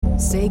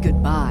Say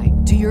goodbye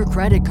to your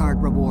credit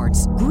card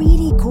rewards.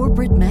 Greedy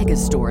corporate mega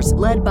stores,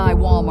 led by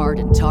Walmart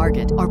and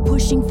Target, are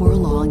pushing for a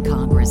law in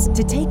Congress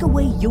to take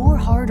away your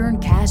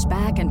hard-earned cash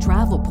back and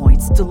travel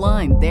points to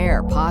line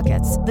their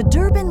pockets. The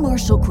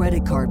Durbin-Marshall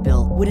credit card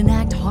bill would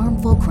enact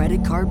harmful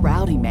credit card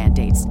routing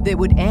mandates that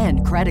would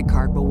end credit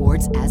card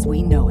rewards as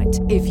we know it.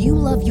 If you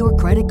love your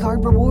credit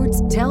card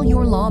rewards, tell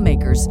your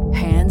lawmakers,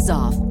 hands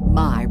off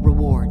my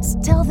rewards.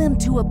 Tell them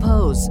to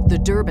oppose the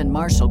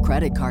Durbin-Marshall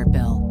credit card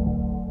bill.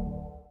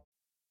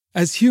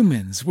 As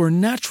humans, we're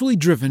naturally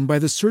driven by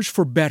the search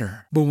for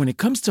better. But when it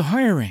comes to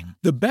hiring,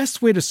 the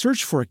best way to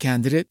search for a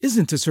candidate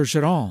isn't to search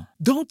at all.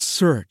 Don't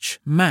search,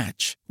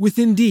 match with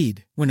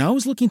Indeed. When I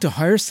was looking to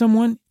hire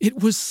someone,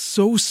 it was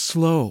so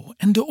slow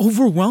and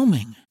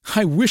overwhelming.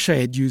 I wish I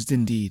had used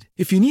Indeed.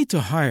 If you need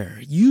to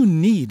hire, you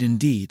need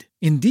Indeed.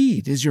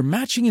 Indeed is your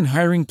matching and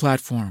hiring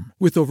platform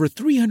with over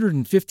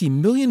 350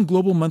 million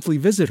global monthly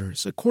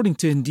visitors, according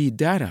to Indeed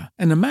data,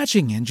 and a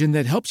matching engine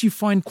that helps you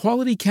find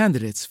quality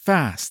candidates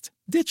fast.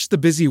 Ditch the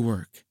busy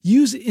work.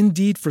 Use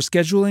Indeed for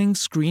scheduling,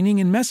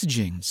 screening, and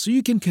messaging so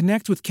you can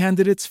connect with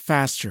candidates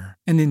faster.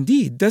 And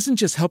Indeed doesn't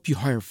just help you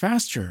hire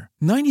faster.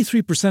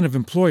 93% of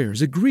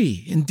employers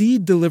agree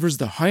Indeed delivers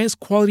the highest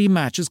quality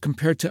matches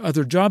compared to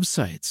other job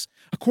sites,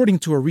 according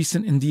to a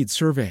recent Indeed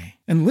survey.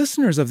 And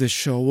listeners of this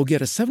show will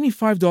get a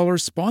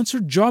 $75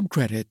 sponsored job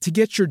credit to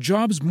get your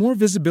jobs more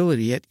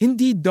visibility at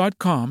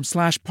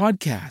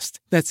Indeed.com/podcast.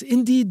 That's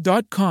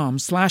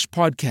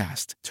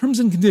Indeed.com/podcast. Terms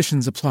and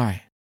conditions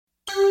apply.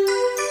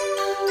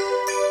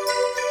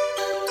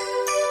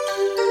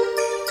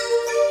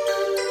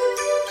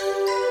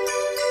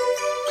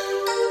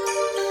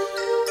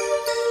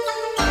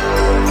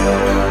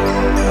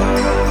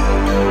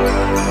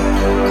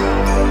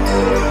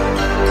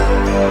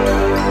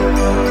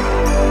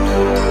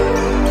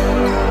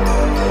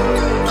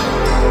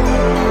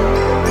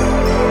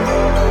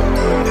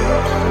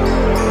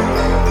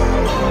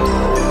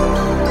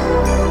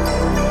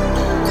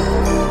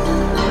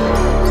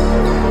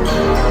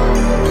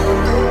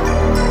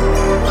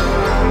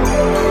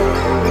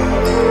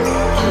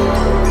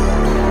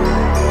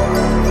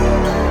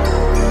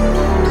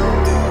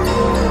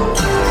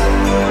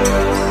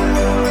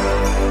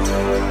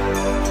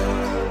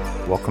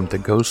 Welcome to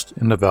Ghost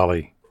in the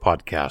Valley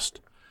podcast.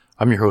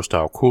 I'm your host,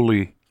 Al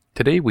Cooley.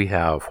 Today we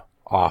have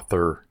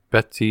author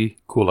Betsy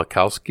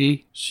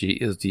Kulikowski. She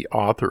is the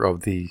author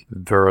of the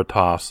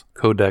Veritas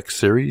Codex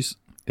series.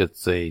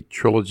 It's a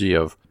trilogy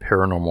of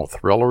paranormal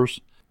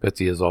thrillers.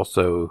 Betsy is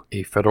also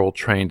a federal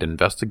trained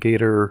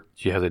investigator.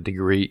 She has a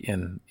degree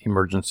in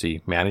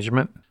emergency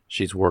management.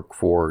 She's worked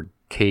for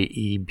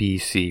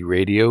KEBC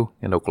Radio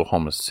in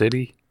Oklahoma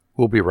City.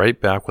 We'll be right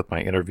back with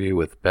my interview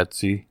with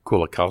Betsy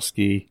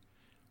Kulikowski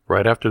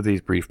right after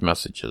these brief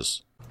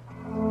messages.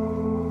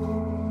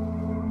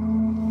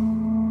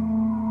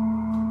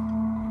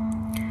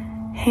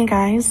 Hey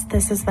guys,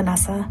 this is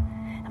Vanessa.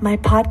 My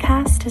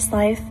podcast is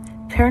Life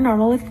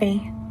Paranormal with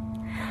me.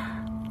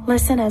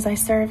 Listen as I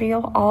serve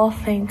you all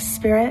things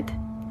spirit,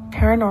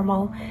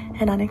 paranormal,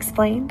 and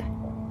unexplained.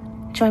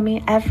 Join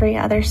me every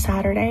other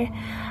Saturday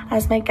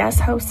as my guest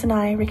host and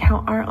I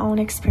recount our own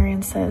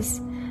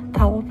experiences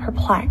that will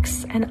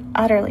perplex and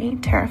utterly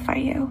terrify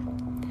you.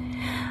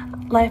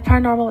 Life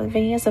Paranormal with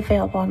me is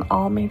available on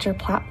all major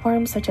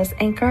platforms such as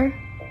Anchor,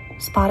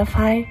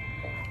 Spotify,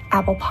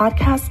 Apple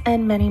Podcasts,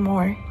 and many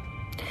more.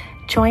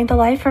 Join the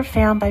Lifer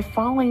fam by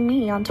following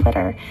me on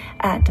Twitter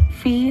at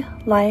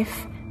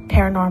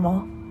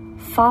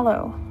VLifeParanormal.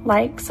 Follow,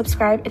 like,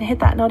 subscribe, and hit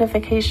that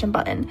notification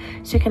button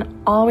so you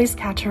can always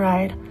catch a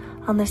ride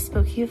on this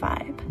spooky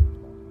vibe.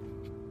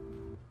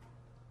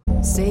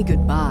 Say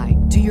goodbye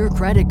to your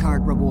credit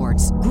card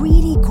rewards.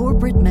 Greedy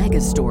corporate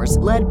mega stores,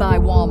 led by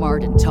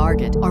Walmart and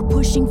Target, are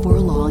pushing for a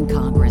law in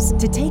Congress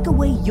to take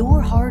away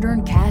your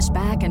hard-earned cash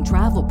back and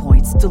travel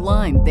points to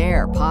line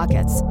their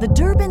pockets. The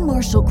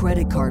Durbin-Marshall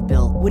credit card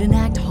bill would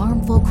enact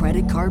harmful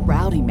credit card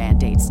routing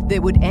mandates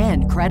that would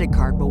end credit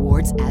card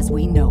rewards as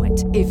we know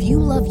it. If you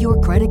love your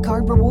credit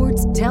card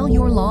rewards, tell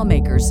your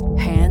lawmakers,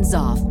 hands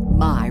off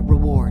my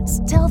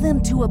rewards. Tell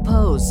them to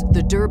oppose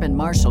the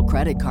Durbin-Marshall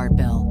credit card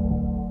bill.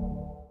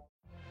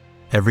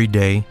 Every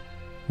day,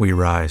 we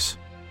rise,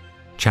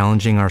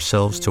 challenging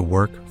ourselves to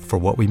work for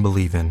what we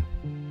believe in.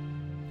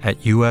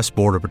 At U.S.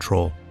 Border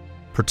Patrol,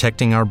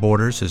 protecting our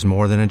borders is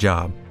more than a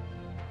job.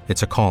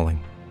 It's a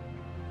calling.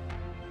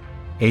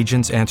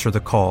 Agents answer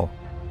the call,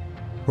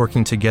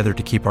 working together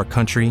to keep our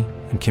country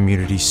and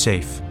communities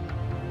safe.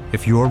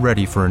 If you're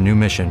ready for a new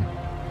mission,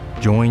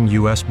 join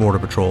U.S. Border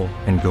Patrol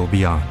and go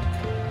beyond.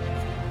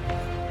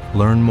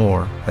 Learn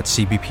more at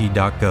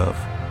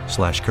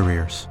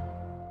cbp.gov/careers.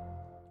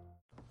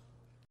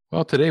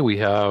 Well, today we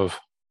have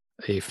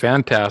a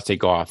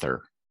fantastic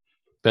author,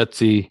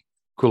 Betsy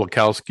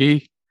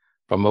Kulikowski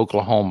from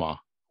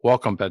Oklahoma.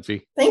 Welcome,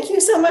 Betsy. Thank you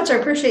so much. I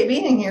appreciate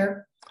being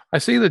here. I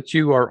see that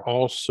you are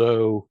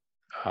also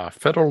a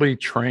federally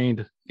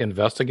trained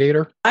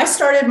investigator? I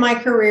started my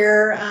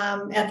career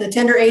at the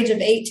tender age of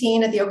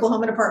 18 at the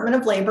Oklahoma Department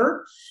of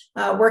Labor,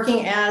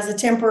 working as a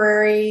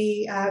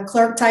temporary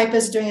clerk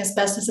typist doing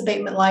asbestos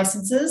abatement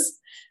licenses.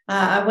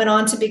 I went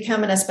on to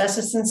become an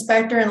asbestos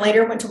inspector and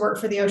later went to work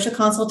for the OSHA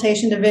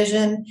Consultation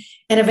Division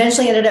and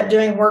eventually ended up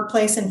doing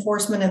workplace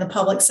enforcement in the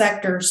public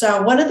sector.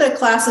 So one of the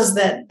classes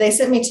that they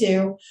sent me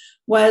to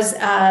was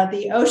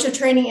the OSHA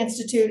Training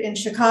Institute in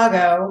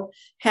Chicago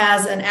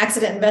has an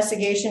accident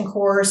investigation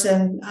course.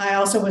 And I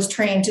also was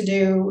trained to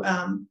do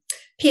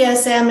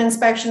PSM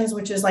inspections,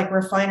 which is like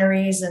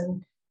refineries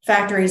and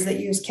factories that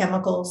use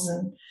chemicals.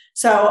 And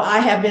so I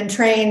have been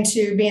trained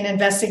to be an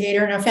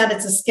investigator, and I found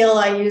it's a skill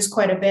I use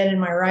quite a bit in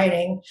my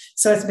writing.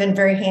 So it's been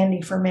very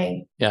handy for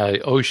me. Yeah,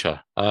 OSHA.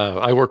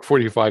 I worked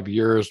 45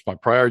 years, my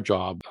prior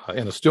job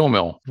in a steel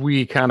mill.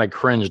 We kind of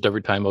cringed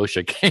every time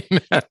OSHA came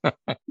in.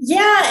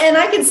 Yeah, and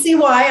I can see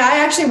why. I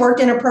actually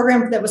worked in a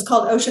program that was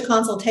called OSHA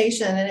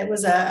Consultation, and it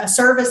was a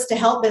service to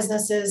help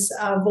businesses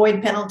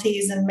avoid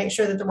penalties and make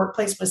sure that the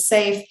workplace was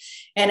safe.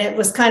 And it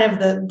was kind of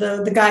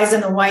the guys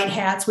in the white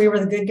hats. We were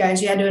the good guys.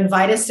 You had to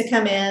invite us to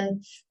come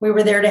in. We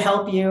were there to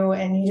help you,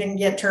 and you didn't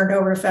get turned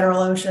over to federal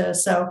OSHA.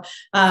 So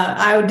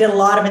I did a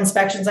lot of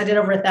inspections. I did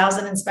over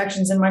 1,000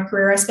 inspections in my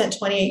career. I spent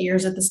 28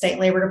 years at the state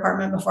labor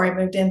department before I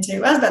moved into,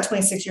 I was about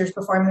 26 years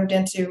before I moved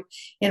into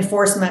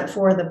enforcement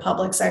for the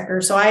public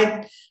sector. So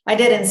I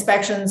did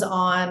inspections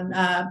on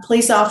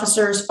police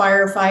officers,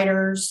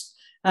 firefighters,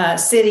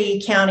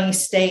 city, county,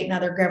 state, and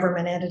other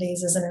government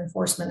entities as an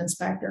enforcement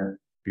inspector.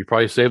 You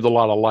probably saved a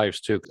lot of lives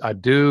too. I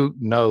do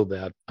know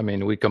that. I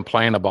mean, we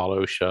complain about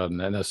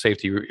OSHA and the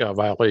safety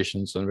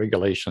violations and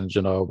regulations,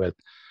 but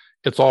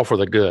it's all for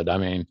the good. I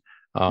mean,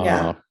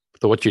 so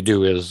what you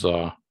do is,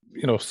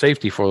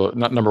 safety for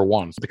not number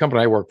one. The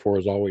company I work for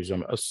is always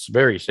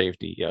very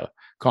safety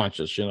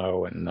conscious,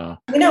 and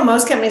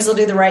most companies will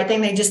do the right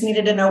thing. They just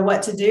needed to know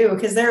what to do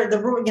because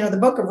the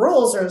book of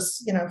rules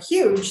is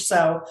huge.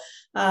 So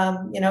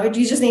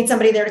you just need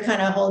somebody there to kind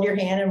of hold your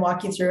hand and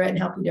walk you through it and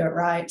help you do it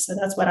right. So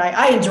that's what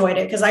I enjoyed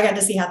it because I got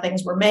to see how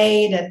things were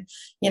made. And,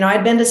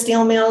 I'd been to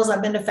steel mills,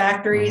 I've been to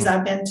factories,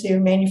 I've been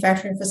to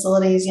manufacturing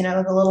facilities,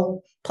 the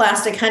little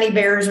plastic honey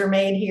bears are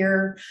made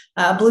here,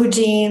 blue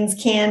jeans,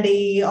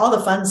 candy, all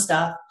the fun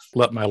stuff.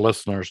 Let my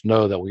listeners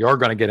know that we are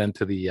going to get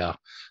into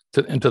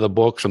the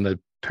books and the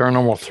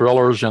paranormal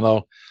thrillers.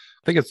 I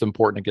think it's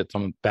important to get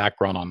some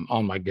background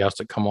on my guests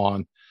that come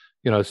on,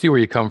 see where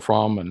you come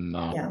from and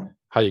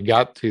how you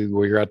got to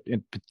where you're at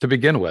to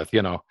begin with,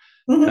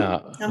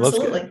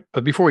 Absolutely.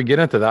 But before we get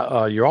into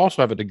that, you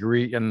also have a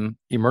degree in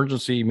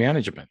emergency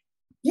management.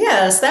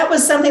 Yes, that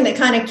was something that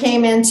kind of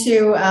came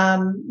into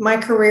my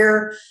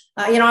career.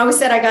 I always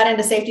said I got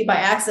into safety by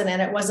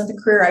accident. It wasn't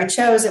the career I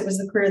chose. It was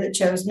the career that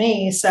chose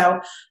me. So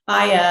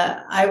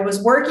I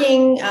was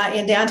working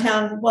in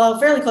downtown,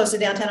 fairly close to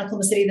downtown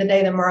Oklahoma City the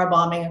day the Murrah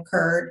bombing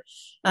occurred.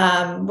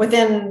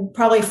 Within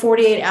probably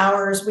 48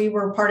 hours, we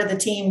were part of the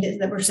team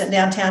that were sent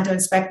downtown to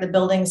inspect the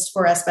buildings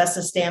for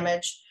asbestos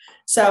damage.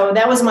 So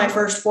that was my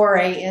first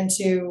foray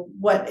into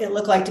what it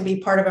looked like to be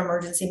part of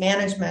emergency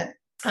management.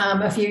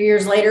 A few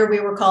years later, we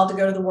were called to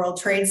go to the World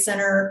Trade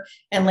Center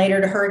and later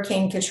to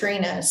Hurricane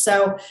Katrina.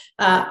 So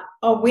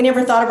we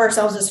never thought of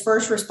ourselves as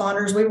first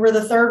responders. We were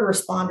the third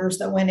responders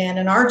that went in,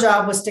 and our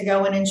job was to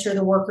go and ensure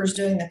the workers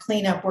doing the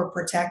cleanup were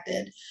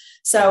protected.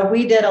 So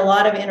we did a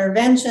lot of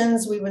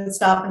interventions. We would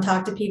stop and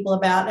talk to people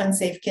about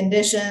unsafe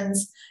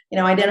conditions,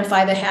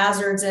 identify the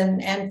hazards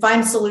and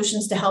find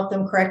solutions to help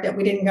them correct it.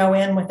 We didn't go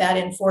in with that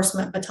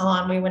enforcement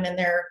baton. We went in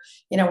there,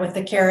 with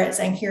the carrot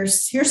saying,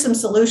 here's some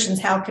solutions.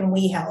 How can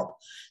we help?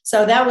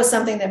 So that was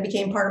something that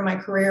became part of my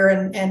career.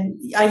 And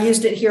I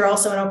used it here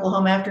also in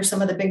Oklahoma after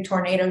some of the big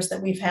tornadoes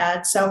that we've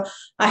had. So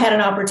I had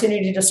an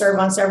opportunity to serve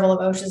on several of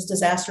OSHA's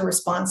disaster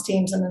response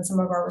teams and then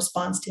some of our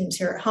response teams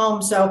here at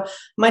home. So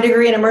my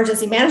degree in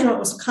emergency management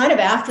was kind of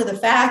after the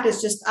fact.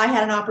 It's just I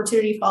had an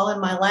opportunity fall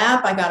in my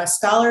lap. I got a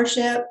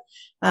scholarship.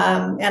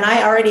 And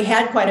I already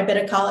had quite a bit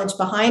of college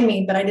behind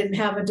me, but I didn't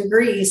have a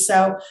degree.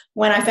 So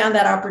when I found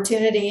that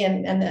opportunity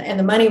and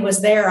the money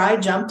was there, I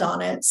jumped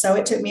on it. So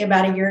it took me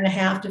about 1.5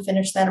 years to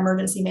finish that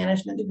emergency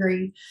management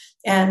degree.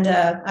 And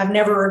I've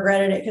never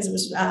regretted it because it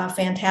was a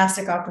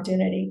fantastic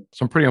opportunity.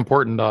 Some pretty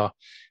important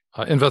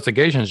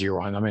investigations you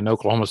were on. I mean,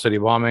 Oklahoma City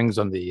bombings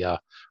and the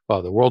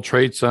World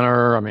Trade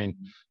Center. I mean,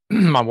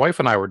 my wife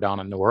and I were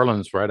down in New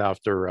Orleans right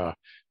after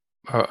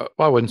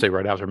I wouldn't say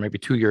right after, maybe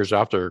 2 years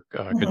after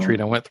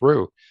Katrina went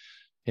through.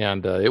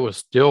 And it was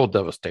still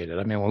devastated.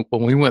 I mean,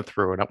 when we went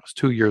through it, that was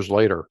 2 years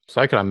later. So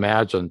I can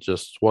imagine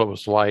just what it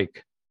was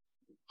like.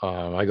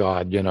 My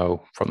God,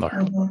 from the,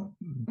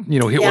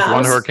 hit with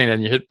one hurricane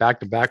and you hit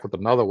back to back with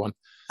another one.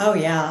 Oh,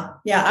 yeah.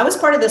 Yeah. I was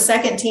part of the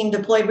second team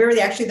deployed. We were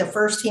actually the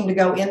first team to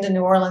go into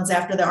New Orleans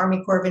after the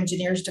Army Corps of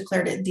Engineers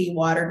declared it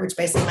dewatered, which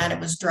basically meant it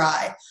was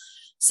dry.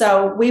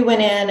 So we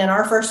went in and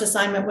our first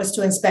assignment was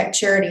to inspect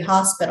Charity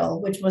Hospital,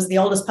 which was the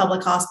oldest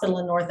public hospital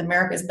in North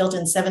America. It's built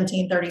in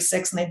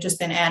 1736, and they've just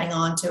been adding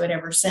on to it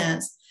ever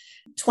since.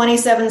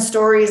 27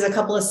 stories, a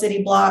couple of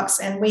city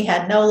blocks, and we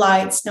had no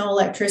lights, no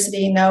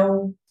electricity,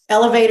 no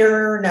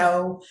elevator,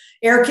 no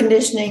air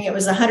conditioning. It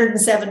was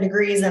 107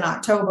 degrees in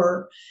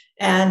October.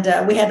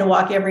 And we had to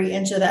walk every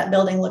inch of that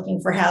building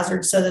looking for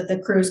hazards so that the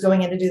crews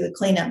going in to do the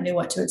cleanup knew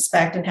what to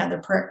expect and had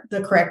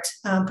the correct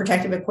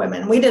protective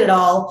equipment. And we did it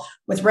all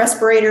with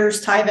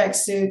respirators, Tyvek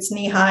suits,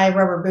 knee-high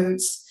rubber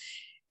boots.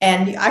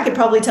 And I could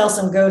probably tell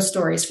some ghost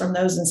stories from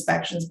those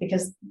inspections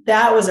because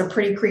that was a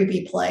pretty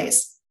creepy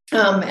place.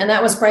 And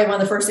that was probably one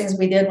of the first things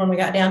we did when we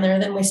got down there.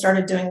 Then we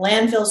started doing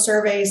landfill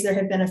surveys. There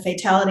had been a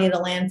fatality at a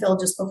landfill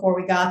just before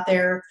we got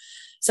there.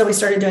 So we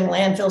started doing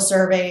landfill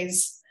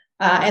surveys.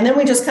 And then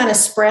we just kind of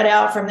spread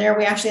out from there.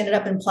 We actually ended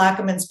up in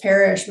Plaquemines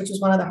Parish, which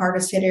was one of the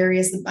hardest hit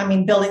areas. I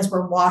mean, buildings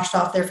were washed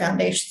off their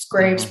foundations,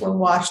 graves were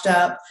washed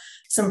up,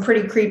 some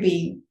pretty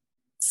creepy,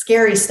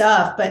 scary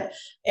stuff. But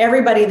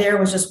everybody there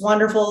was just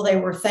wonderful. They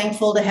were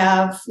thankful to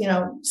have,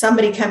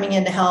 somebody coming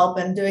in to help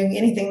and doing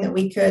anything that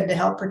we could to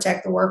help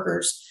protect the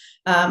workers.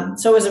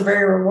 So it was a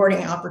very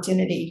rewarding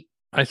opportunity.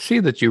 I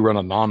see that you run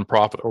a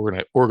nonprofit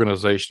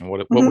organization.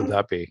 What would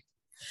that be?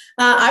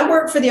 I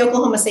work for the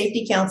Oklahoma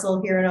Safety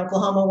Council here in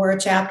Oklahoma. We're a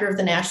chapter of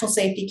the National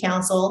Safety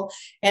Council,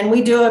 and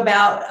we do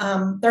about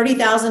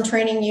 30,000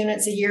 training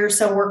units a year.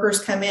 So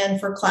workers come in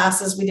for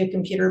classes. We do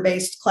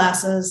computer-based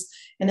classes,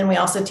 and then we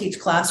also teach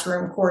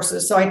classroom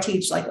courses. So I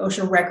teach like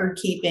OSHA record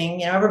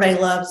keeping. Everybody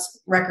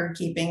loves record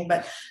keeping,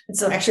 but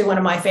it's actually one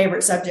of my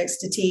favorite subjects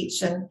to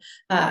teach. And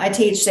I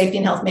teach safety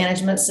and health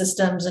management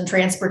systems and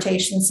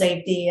transportation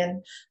safety.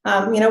 And,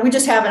 we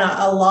just have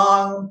a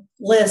long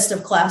list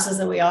of classes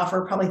that we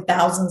offer, probably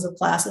thousands of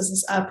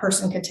classes a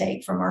person could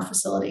take from our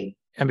facility.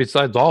 And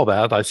besides all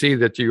that, I see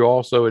that you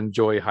also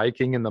enjoy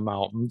hiking in the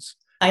mountains.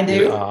 I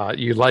do.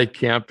 You like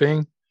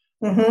camping,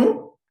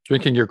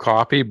 drinking your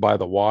coffee by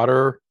the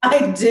water.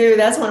 I do.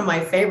 That's one of my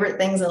favorite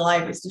things in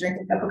life is to drink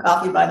a cup of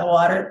coffee by the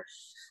water.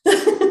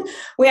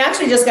 We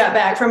actually just got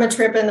back from a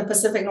trip in the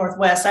Pacific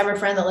Northwest. I have a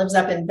friend that lives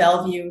up in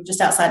Bellevue,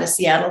 just outside of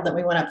Seattle, that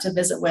we went up to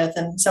visit with.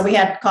 And so we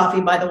had coffee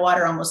by the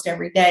water almost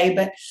every day,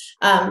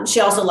 but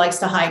she also likes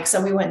to hike.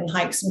 So we went and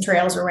hiked some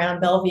trails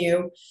around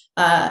Bellevue.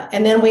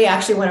 And then we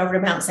actually went over to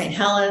Mount St.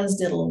 Helens,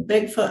 did a little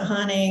Bigfoot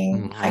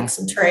hunting, hiked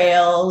some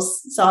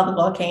trails, saw the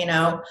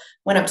volcano,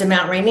 went up to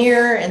Mount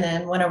Rainier, and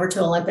then went over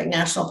to Olympic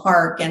National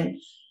Park. And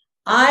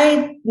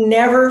I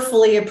never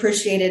fully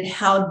appreciated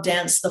how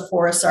dense the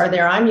forests are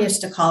there. I'm used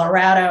to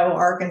Colorado,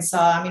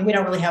 Arkansas. I mean, we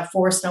don't really have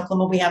forests in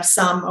Oklahoma. We have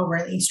some over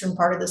in the eastern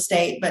part of the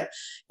state, but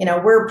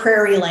we're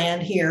prairie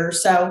land here.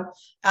 So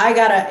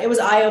it was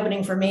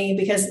eye-opening for me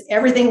because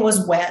everything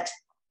was wet,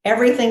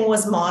 everything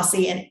was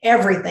mossy, and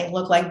everything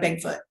looked like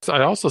Bigfoot. So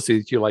I also see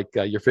that you like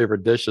your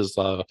favorite dish is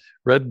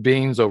red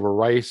beans over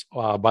rice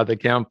by the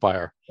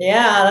campfire.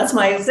 Yeah, that's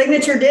my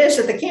signature dish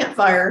at the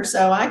campfire.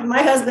 So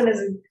my husband is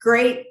a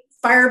great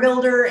fire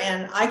builder,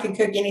 and I could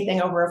cook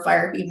anything over a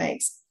fire he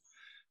makes.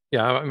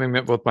 Yeah, I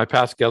mean, with my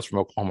past guests from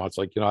Oklahoma, it's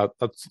like,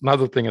 that's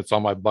another thing that's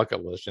on my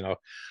bucket list.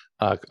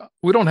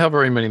 We don't have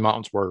very many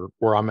mountains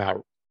where I'm at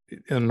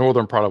in the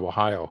northern part of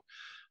Ohio,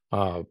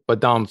 but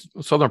down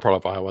southern part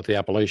of Ohio with the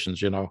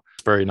Appalachians,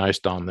 it's very nice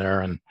down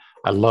there, and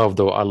I love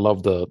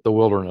the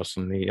wilderness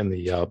and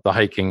the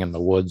hiking in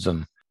the woods,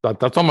 and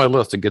that's on my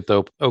list to get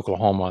to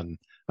Oklahoma and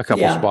a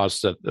couple of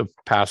spots that the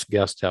past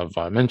guests have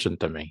mentioned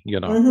to me.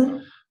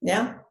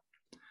 Yeah.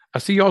 I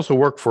see you also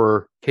work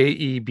for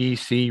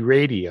KEBC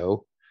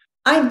Radio.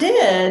 I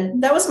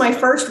did. That was my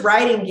first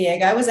writing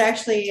gig. I was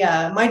actually,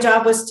 my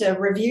job was to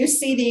review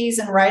CDs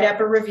and write up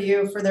a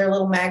review for their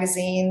little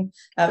magazine.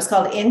 It was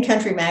called In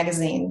Country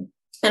Magazine.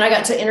 And I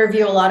got to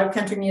interview a lot of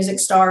country music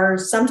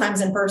stars,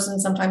 sometimes in person,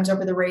 sometimes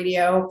over the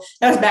radio.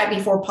 That was back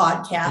before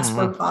podcasts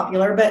were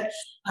popular. But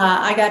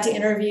I got to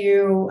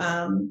interview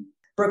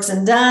Brooks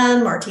and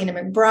Dunn, Martina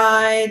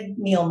McBride,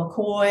 Neil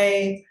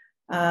McCoy,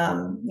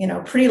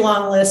 pretty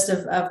long list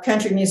of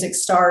country music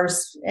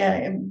stars.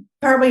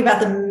 Probably about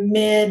the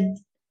mid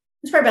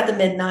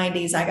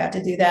 90s, I got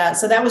to do that.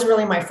 So that was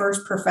really my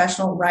first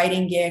professional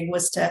writing gig,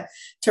 was to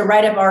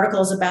write up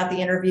articles about the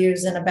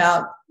interviews and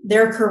about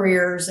their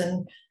careers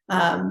and,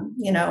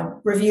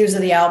 reviews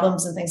of the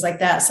albums and things like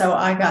that. So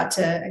I got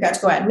to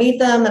go out and meet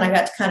them, and I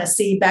got to kind of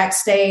see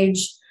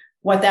backstage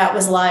what that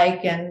was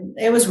like. And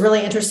it was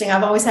really interesting.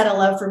 I've always had a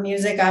love for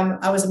music.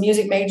 I was a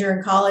music major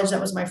in college.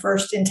 That was my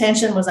first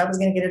intention, was I was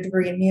going to get a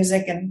degree in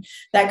music, and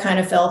that kind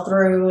of fell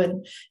through.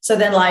 And so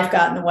then life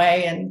got in the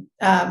way. And,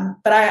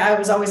 but I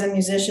was always a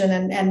musician,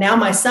 and now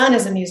my son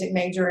is a music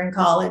major in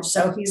college.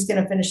 So he's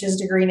going to finish his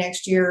degree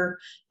next year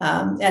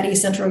at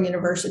East Central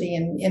University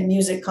in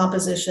music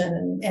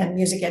composition and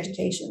music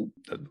education.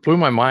 It blew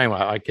my mind.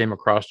 I came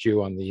across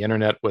you on the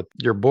internet with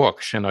your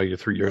books,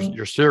 through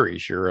your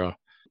series, your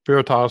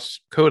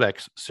Veritas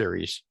Codex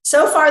series.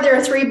 So far, there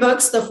are 3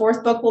 books. The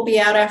 4th book will be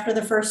out after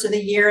the first of the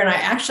year. And I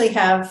actually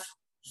have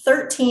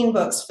 13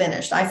 books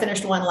finished. I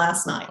finished one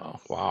last night. Oh,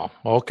 wow.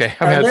 Okay.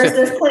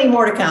 There's plenty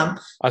more to come.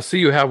 I see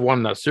you have one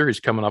in that series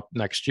coming up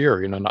next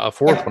year, a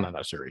 4th one in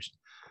that series.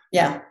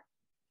 Yeah,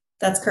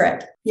 that's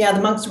correct. Yeah,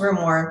 The Monk's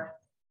Grimoire.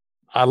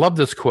 I love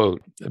this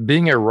quote.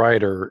 Being a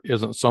writer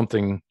isn't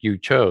something you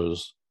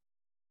chose.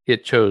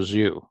 It chose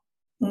you.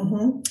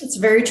 It's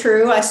very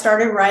true. I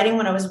started writing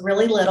when I was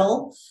really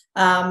little.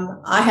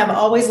 I have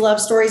always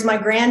loved stories. My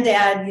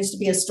granddad used to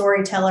be a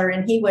storyteller,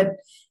 and he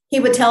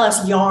would tell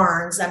us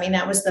yarns. I mean,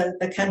 that was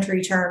the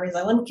country term. He's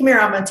like, "Come here,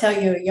 I'm going to tell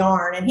you a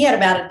yarn." And he had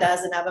about a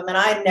dozen of them, and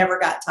I never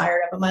got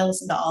tired of them. I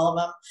listened to all of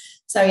them.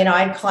 So,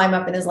 I'd climb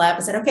up in his lap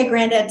and said, "Okay,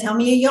 Granddad, tell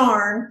me a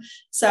yarn."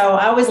 So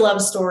I always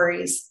loved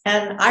stories.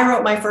 And I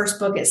wrote my first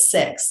book at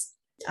 6.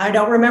 I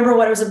don't remember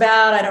what it was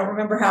about. I don't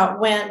remember how it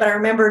went, but I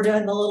remember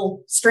doing the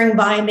little string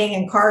binding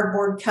and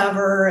cardboard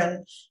cover.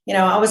 And,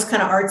 I was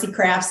kind of artsy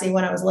craftsy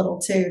when I was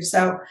little too.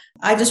 So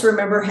I just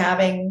remember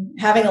having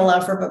a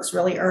love for books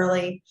really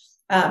early.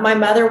 My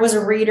mother was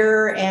a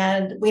reader,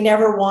 and we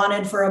never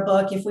wanted for a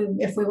book. If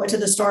we went to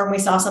the store and we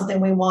saw something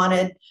we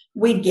wanted,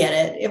 we'd get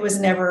it. It was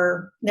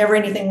never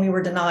anything we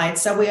were denied.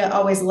 So we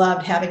always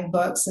loved having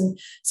books. And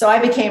so I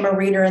became a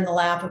reader in the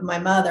lap of my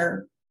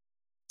mother.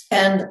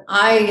 And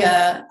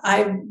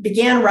I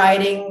began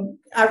writing.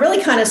 I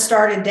really kind of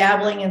started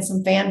dabbling in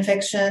some fan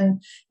fiction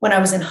when I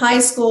was in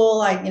high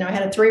school. I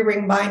had a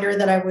 3-ring binder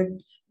that I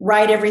would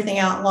write everything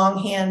out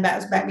longhand. That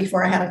was back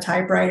before I had a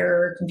typewriter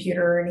or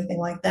computer or anything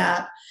like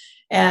that.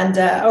 And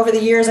over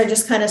the years, I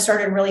just kind of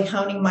started really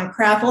honing my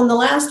craft. Well, in the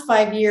last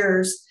 5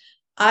 years,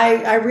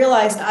 I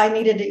realized I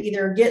needed to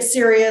either get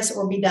serious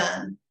or be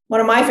done. One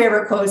of my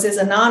favorite quotes is,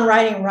 "A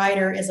non-writing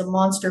writer is a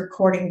monster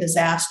courting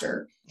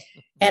disaster."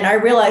 And I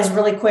realized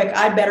really quick,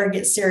 I better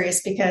get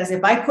serious, because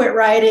if I quit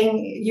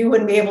writing, you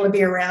wouldn't be able to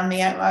be around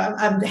me.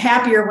 I'm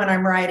happier when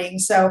I'm writing.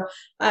 So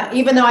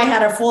even though I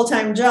had a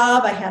full-time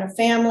job, I had a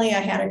family, I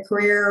had a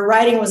career,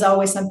 writing was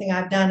always something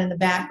I've done in the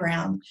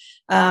background.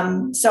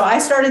 So I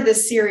started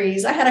this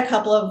series. I had a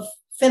couple of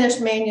finished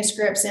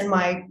manuscripts in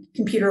my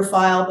computer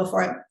file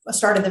before I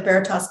started the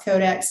Veritas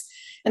Codex.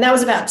 And that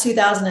was about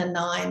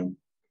 2009.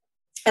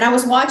 And I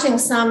was watching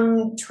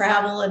some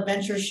travel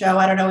adventure show,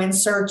 I don't know, In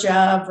Search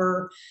of,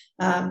 or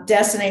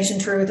Destination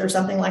Truth or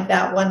something like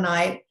that one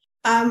night.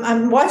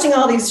 I'm watching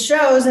all these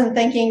shows and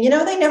thinking,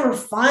 they never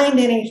find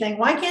anything.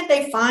 Why can't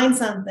they find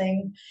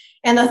something?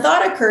 And the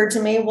thought occurred to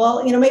me,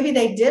 well, maybe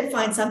they did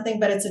find something,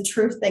 but it's a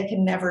truth they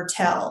can never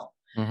tell.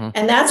 Mm-hmm.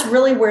 And that's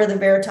really where the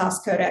Veritas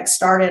Codex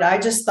started. I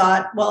just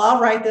thought, well,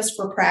 I'll write this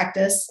for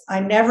practice.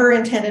 I never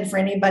intended for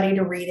anybody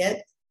to read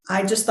it.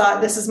 I just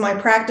thought, this is my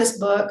practice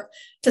book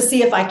to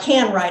see if I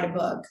can write a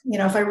book,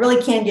 if I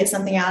really can get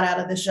something out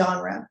of this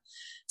genre.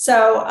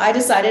 So I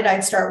decided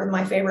I'd start with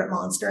my favorite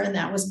monster, and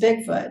that was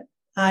Bigfoot.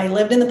 I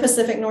lived in the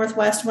Pacific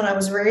Northwest when I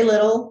was very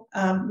little,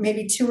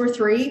 maybe 2 or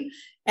 3.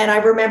 And I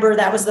remember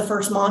that was the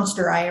first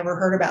monster I ever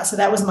heard about. So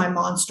that was my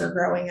monster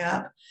growing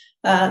up.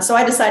 So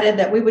I decided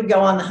that we would go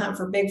on the hunt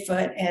for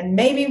Bigfoot, and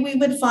maybe we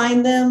would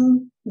find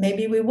them,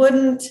 maybe we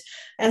wouldn't.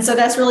 And so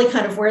that's really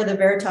kind of where the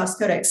Veritas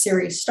Codex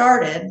series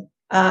started.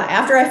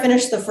 After I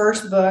finished the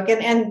first book,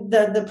 and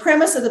the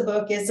premise of the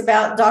book is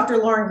about Dr.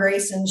 Lauren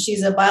Grayson.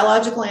 She's a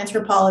biological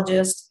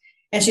anthropologist,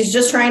 and she's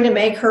just trying to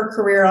make her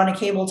career on a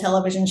cable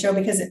television show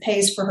because it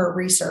pays for her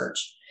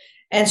research.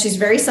 And she's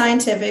very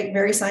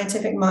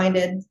scientific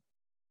minded.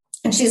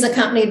 And she's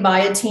accompanied by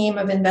a team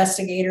of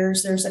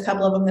investigators. There's a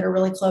couple of them that are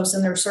really close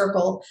in their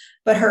circle.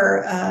 But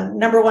her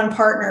number one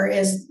partner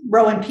is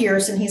Rowan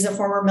Pierce, and he's a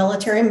former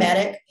military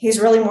medic. He's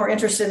really more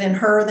interested in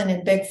her than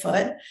in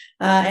Bigfoot.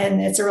 And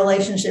it's a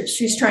relationship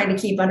she's trying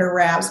to keep under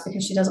wraps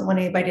because she doesn't want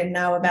anybody to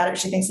know about it.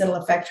 She thinks it'll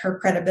affect her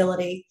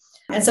credibility.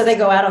 And so they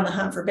go out on the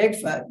hunt for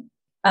Bigfoot.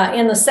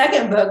 In the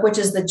second book, which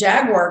is The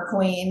Jaguar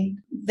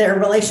Queen, their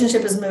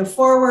relationship has moved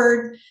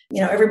forward.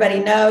 Everybody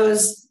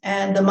knows,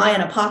 and the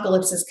Mayan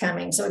apocalypse is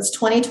coming. So it's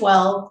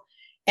 2012,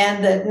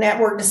 and the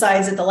network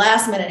decides at the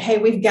last minute, hey,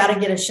 we've got to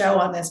get a show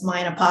on this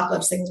Mayan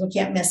apocalypse things. We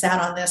can't miss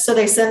out on this. So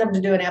they send them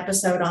to do an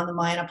episode on the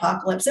Mayan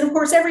apocalypse. And of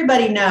course,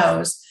 everybody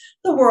knows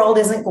the world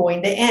isn't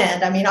going to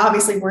end. I mean,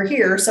 obviously we're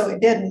here, so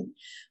it didn't.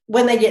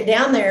 When they get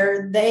down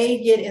there,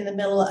 they get in the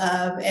middle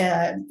of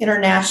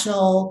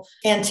international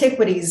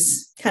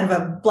antiquities, kind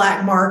of a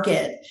black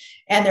market,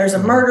 and there's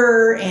a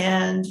murder.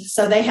 And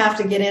so they have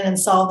to get in and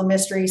solve the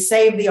mystery,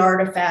 save the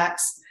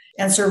artifacts,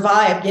 and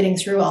survive getting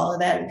through all of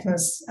that. It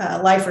becomes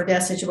a life or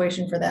death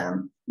situation for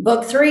them.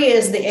 Book 3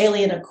 is The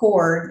Alien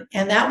Accord.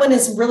 And that one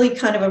is really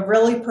kind of a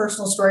really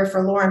personal story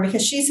for Lauren,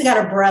 because she's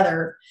got a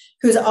brother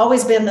who's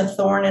always been the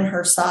thorn in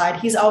her side.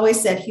 He's always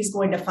said he's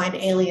going to find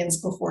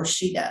aliens before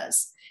she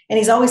does. And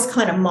he's always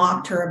kind of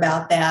mocked her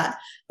about that.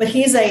 But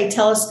he's a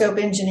telescope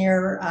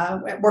engineer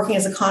working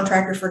as a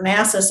contractor for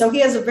NASA. So he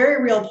has a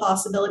very real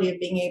possibility of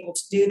being able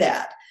to do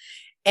that.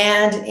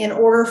 And in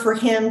order for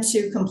him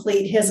to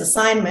complete his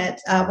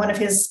assignment, one of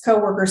his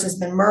coworkers has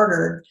been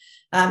murdered.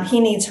 He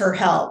needs her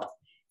help.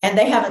 And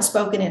they haven't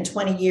spoken in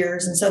 20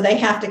 years. And so they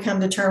have to come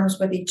to terms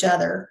with each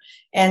other.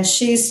 And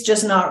she's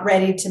just not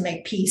ready to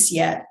make peace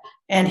yet.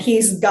 And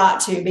he's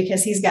got to,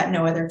 because he's got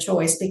no other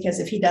choice, because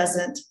if he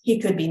doesn't, he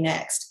could be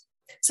next.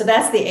 So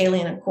that's The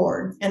Alien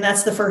Accord, and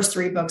that's the first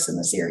 3 books in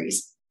the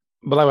series.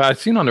 But I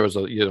seen on there was a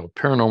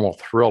paranormal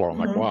thriller. I'm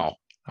like, wow,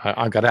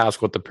 I got to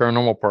ask what the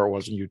paranormal part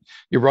was. And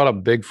you brought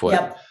up Bigfoot.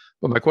 Yep.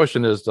 But my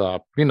question is,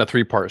 being a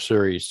 3-part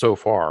series so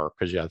far,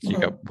 because you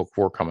got book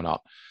 4 coming out,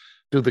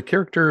 Do the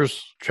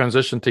characters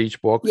transition to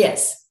each book?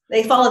 Yes.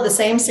 They follow the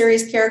same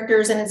series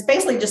characters, and it's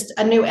basically just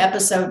a new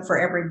episode for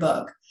every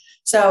book.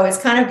 So it's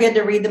kind of good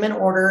to read them in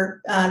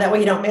order. That way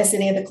you don't miss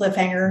any of the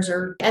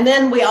cliffhangers. And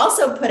then we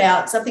also put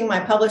out something my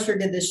publisher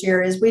did this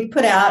year is we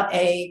put out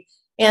a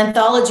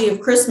anthology of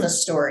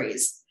Christmas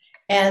stories.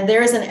 And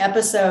there is an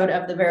episode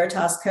of the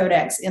Veritas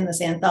Codex in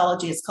this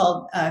anthology. It's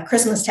called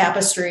Christmas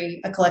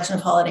Tapestry, a collection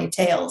of holiday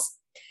tales.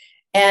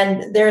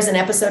 And there's an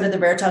episode of the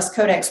Veritas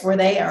Codex where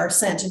they are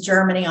sent to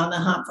Germany on the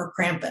hunt for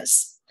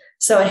Krampus.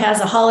 So it has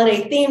a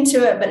holiday theme to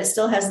it, but it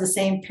still has the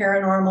same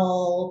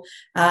paranormal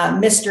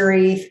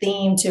mystery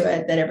theme to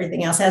it that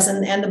everything else has.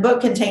 And the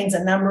book contains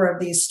a number of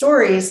these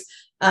stories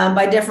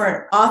by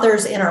different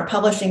authors in our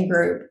publishing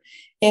group,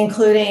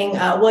 including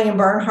William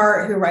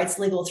Bernhardt, who writes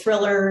legal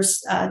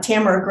thrillers,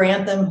 Tamara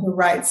Grantham, who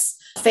writes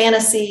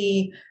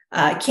fantasy,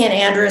 Ken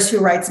Andrus, who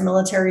writes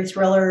military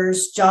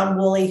thrillers, John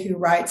Woolley, who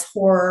writes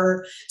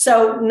horror.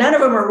 So none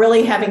of them are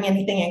really having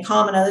anything in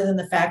common other than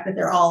the fact that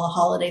they're all a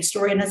holiday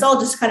story. And it's all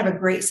just kind of a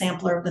great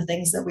sampler of the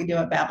things that we do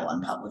at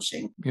Babylon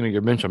Publishing.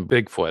 You mentioned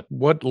Bigfoot.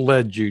 What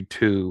led you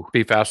to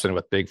be fascinated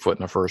with Bigfoot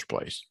in the first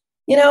place?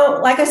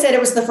 Like I said, it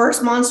was the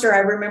first monster I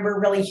remember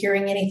really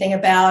hearing anything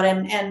about.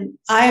 And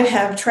I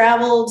have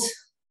traveled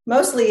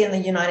mostly in the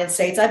United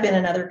States. I've been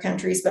in other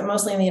countries, but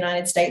mostly in the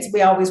United States.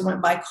 We always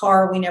went by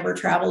car. We never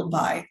traveled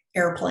by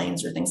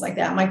airplanes or things like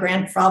that. My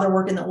grandfather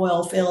worked in the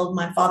oil field.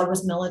 My father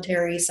was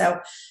military. So,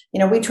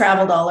 we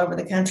traveled all over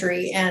the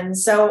country. And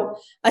so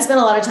I spent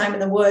a lot of time in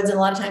the woods and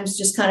a lot of times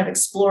just kind of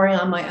exploring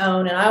on my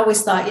own. And I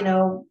always thought,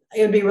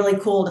 it would be really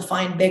cool to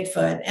find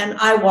Bigfoot. And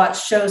I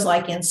watched shows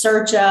like In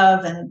Search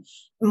of and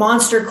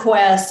Monster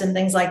Quest and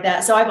things like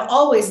that. So I've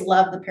always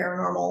loved the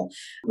paranormal.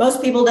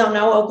 Most people don't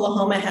know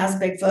Oklahoma has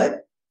Bigfoot.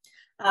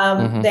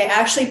 They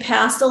actually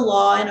passed a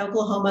law in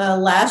Oklahoma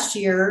last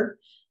year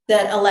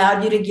that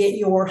allowed you to get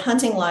your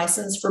hunting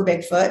license for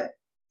Bigfoot.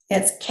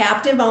 It's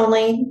captive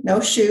only,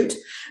 no shoot.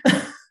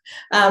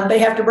 But you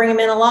have to bring them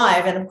in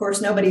alive. And of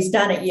course, nobody's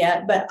done it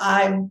yet. But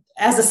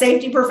as a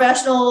safety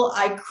professional,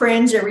 I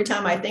cringe every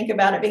time I think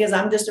about it because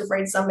I'm just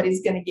afraid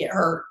somebody's going to get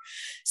hurt.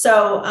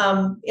 So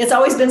it's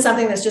always been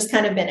something that's just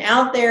kind of been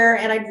out there.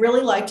 And I'd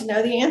really like to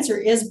know the answer.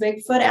 Is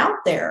Bigfoot out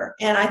there?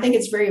 And I think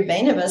it's very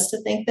vain of us to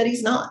think that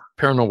he's not.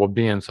 Paranormal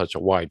being such a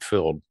wide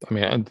field. I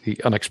mean, the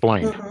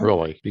unexplained,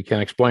 really. You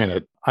can't explain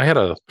it. I had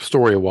a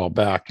story a while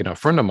back. A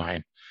friend of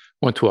mine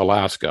went to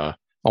Alaska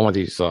on one of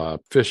these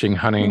fishing,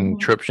 hunting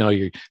trips.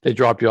 They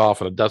drop you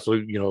off in a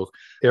desolate,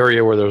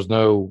 area where there's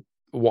no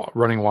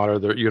running water.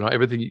 There,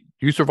 everything.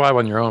 You survive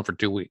on your own for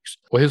 2 weeks.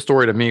 Well, his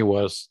story to me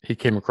was he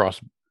came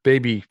across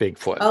baby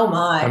Bigfoot. Oh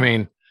my! I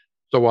mean,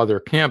 so while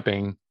they're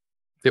camping,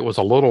 it was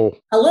a little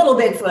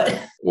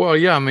Bigfoot. Well,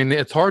 yeah. I mean,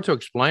 it's hard to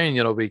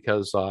explain,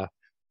 because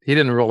he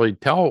didn't really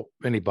tell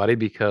anybody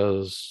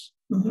because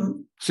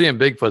seeing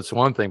Bigfoot's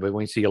one thing, but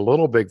when you see a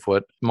little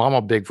Bigfoot, Mama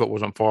Bigfoot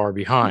wasn't far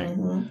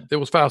behind. It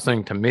was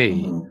fascinating to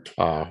me,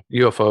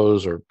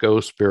 UFOs or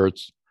ghost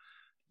spirits.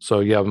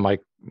 So yeah,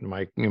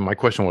 my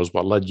question was,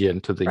 what led you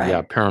into the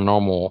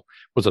paranormal?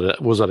 Was it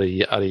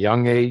at a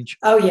young age?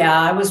 Oh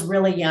yeah, I was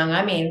really young.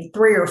 I mean,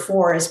 3 or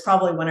 4 is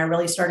probably when I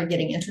really started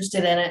getting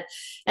interested in it.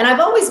 And I've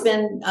always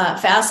been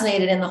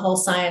fascinated in the whole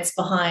science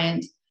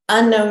behind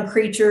unknown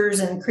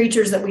creatures and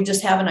creatures that we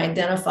just haven't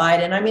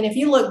identified. And I mean, if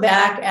you look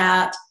back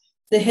at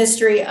the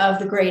history of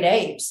the great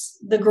apes,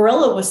 the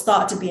gorilla was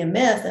thought to be a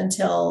myth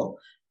until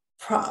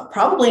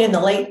probably in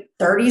the late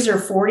 30s or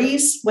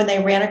 40s when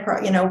they ran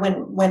across,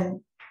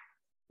 when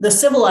the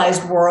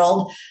civilized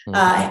world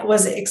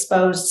was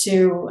exposed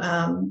to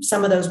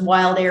some of those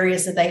wild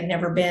areas that they'd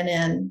never been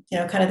in,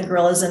 kind of the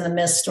gorillas in the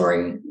mist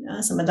story,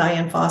 some of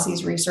Diane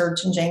Fossey's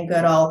research and Jane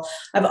Goodall.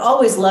 I've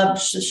always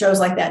loved shows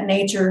like that,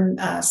 Nature,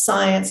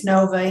 Science,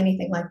 Nova,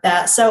 anything like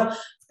that. So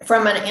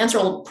from an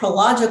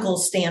anthropological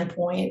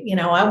standpoint,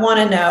 I want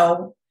to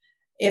know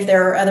if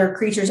there are other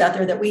creatures out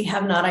there that we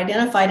have not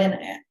identified. And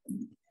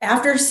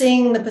after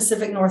seeing the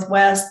Pacific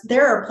Northwest,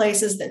 there are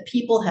places that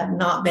people have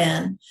not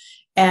been.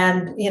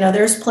 And,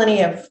 there's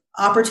plenty of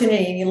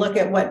opportunity. And you look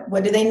at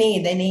what do they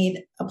need? They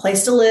need a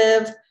place to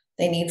live.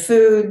 They need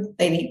food.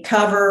 They need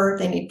cover.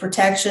 They need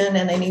protection,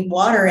 and they need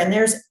water. And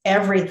there's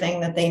everything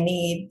that they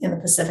need in the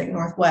Pacific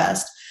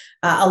Northwest.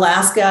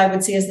 Alaska, I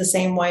would see, is the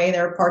same way.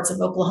 There are parts of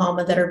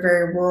Oklahoma that are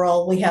very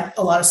rural. We have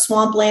a lot of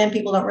swampland.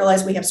 People don't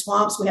realize we have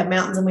swamps, we have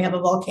mountains, and we have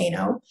a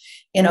volcano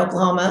in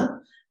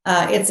Oklahoma.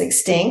 It's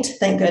extinct,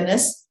 thank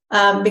goodness,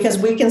 because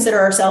we consider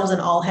ourselves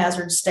an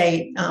all-hazard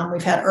state.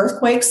 We've had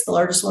earthquakes. The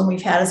largest one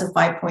we've had is a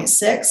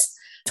 5.6.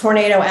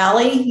 Tornado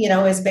Alley,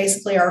 is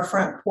basically our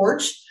front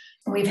porch.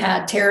 We've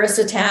had terrorist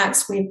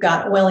attacks. We've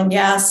got oil and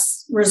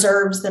gas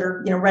reserves that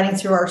are, running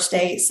through our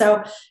state.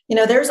 So,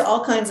 there's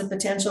all kinds of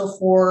potential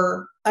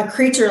for a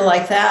creature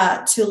like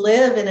that to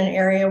live in an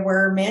area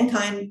where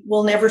mankind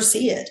will never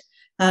see it.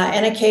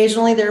 And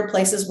occasionally there are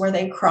places where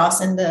they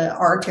cross into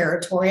our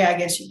territory, I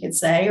guess you could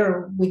say,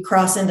 or we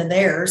cross into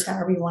theirs,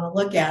 however you want to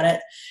look at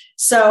it.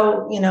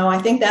 So, I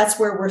think that's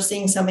where we're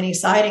seeing so many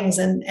sightings.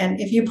 And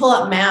if you pull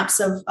up maps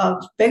of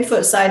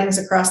Bigfoot sightings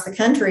across the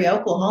country,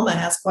 Oklahoma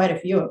has quite a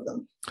few of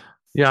them.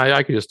 Yeah,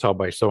 I could just tell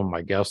by some of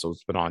my guests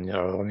that's been on,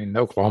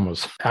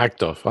 Oklahoma's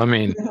active.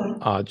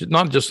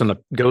 Not just in the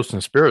ghosts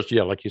and spirits,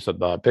 like you said,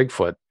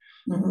 Bigfoot.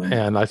 Mm-hmm.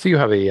 And I see you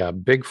have a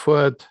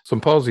Bigfoot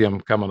symposium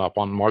coming up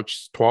on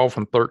March 12th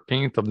and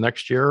 13th of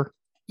next year.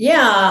 Yeah,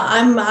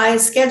 I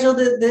scheduled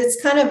it.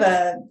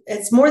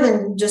 It's more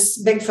than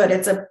just Bigfoot.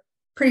 It's a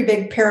pretty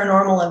big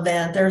paranormal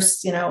event.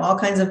 There's, all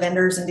kinds of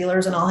vendors and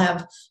dealers, and I'll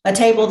have a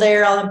table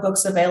there. I'll have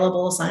books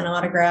available, sign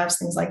autographs,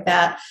 things like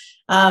that.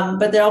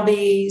 But there'll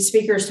be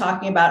speakers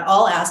talking about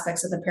all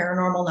aspects of the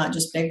paranormal, not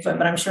just Bigfoot,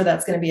 but I'm sure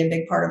that's going to be a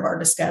big part of our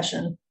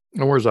discussion.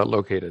 And where's that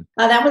located?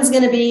 That one's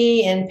going to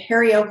be in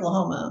Perry,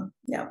 Oklahoma.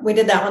 Yeah, we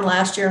did that one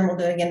last year and we'll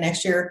do it again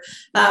next year.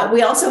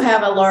 We also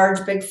have a large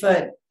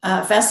Bigfoot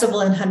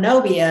festival in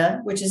Honobia,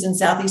 which is in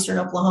southeastern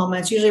Oklahoma.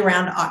 It's usually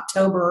around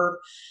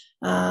October,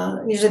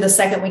 usually the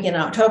second weekend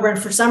in October.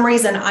 And for some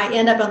reason, I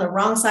end up on the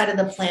wrong side of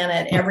the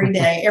planet every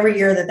day, every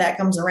year that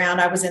comes around.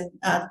 I was in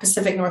the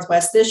Pacific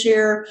Northwest this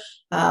year.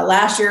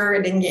 Last year,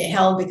 it didn't get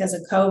held because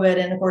of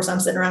COVID. And of course, I'm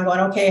sitting around going,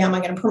 okay, how am I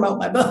going to promote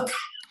my book?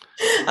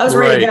 I was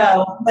ready to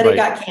go, but it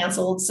got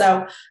canceled.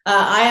 So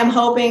I am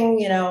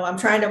hoping, I'm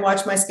trying to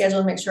watch my schedule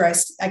and make sure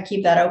I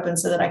keep that open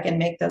so that I can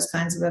make those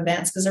kinds of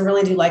events, because I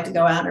really do like to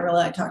go out and I really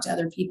like to talk to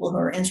other people who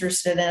are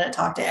interested in it,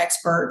 talk to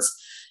experts.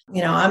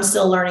 I'm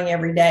still learning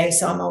every day,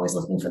 so I'm always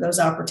looking for those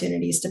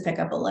opportunities to pick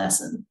up a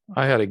lesson.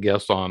 I had a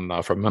guest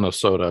on from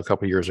Minnesota a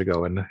couple of years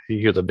ago, and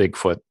he's a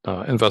Bigfoot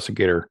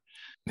investigator.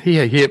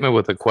 He hit me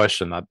with a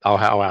question that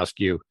I'll ask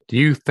you. Do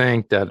you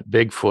think that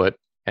Bigfoot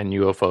and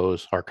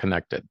UFOs are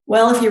connected?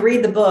 Well, if you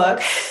read the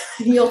book,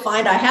 you'll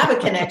find I have a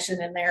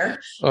connection in there.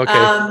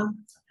 Okay.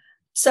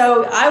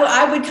 So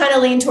I would kind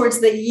of lean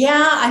towards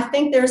I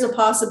think there's a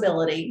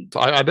possibility. So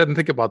I didn't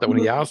think about that when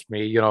he asked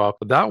me,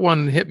 that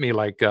one hit me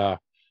like,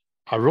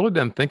 I really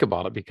didn't think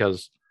about it,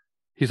 because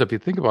he said, if you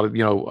think about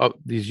it,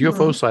 these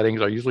UFO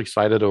sightings are usually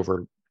sighted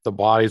over the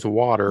bodies of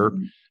water,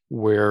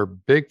 where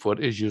Bigfoot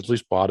is usually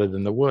spotted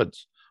in the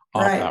woods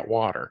off that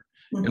water.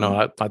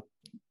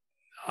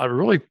 I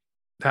really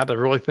had to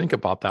really think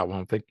about that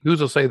one. Think, who's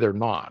to say they're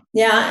not?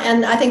 Yeah.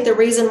 And I think the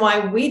reason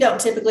why we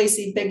don't typically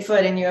see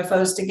Bigfoot and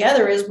UFOs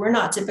together is we're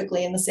not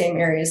typically in the same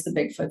areas the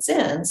Bigfoot's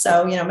in.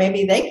 So,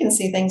 maybe they can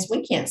see things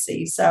we can't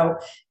see. So,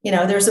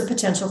 there's a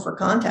potential for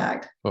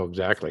contact. Oh,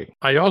 exactly.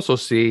 I also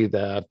see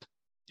that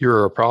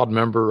you're a proud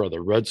member of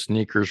the Red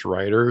Sneakers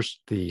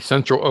Writers, the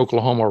Central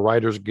Oklahoma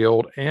Writers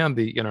Guild, and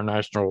the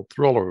International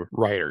Thriller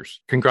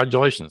Writers.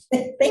 Congratulations.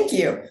 Thank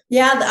you.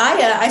 Yeah,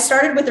 I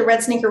started with the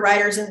Red Sneaker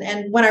Writers,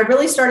 and when I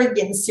really started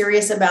getting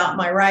serious about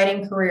my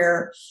writing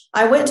career,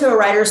 I went to a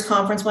writers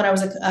conference when I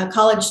was a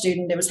college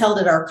student. It was held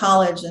at our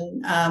college,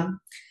 and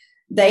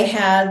they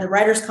had the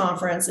writers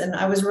conference, and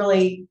I was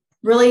really,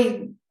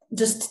 really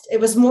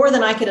it was more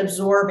than I could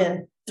absorb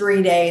in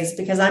 3 days,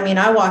 because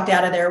I walked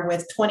out of there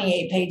with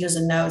 28 pages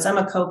of notes. I'm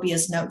a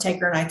copious note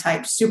taker and I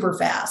type super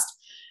fast.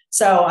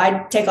 So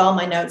I take all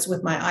my notes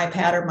with my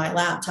iPad or my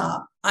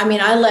laptop.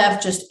 I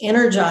left just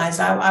energized.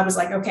 I was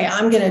like, okay,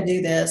 I'm going to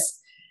do this.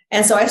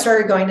 And so I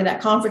started going to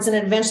that conference, and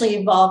it eventually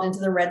evolved into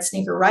the Red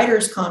Sneaker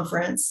Writers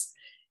Conference.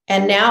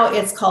 And now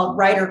it's called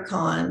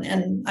WriterCon.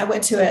 And I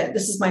went to it.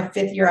 This is my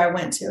 5th year I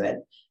went to it.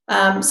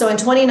 So in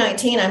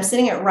 2019, I'm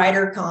sitting at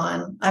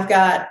WriterCon. I've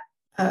got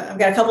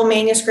a couple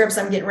manuscripts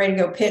I'm getting ready to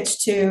go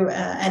pitch to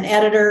an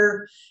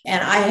editor.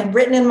 And I had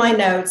written in my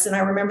notes, and I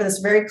remember this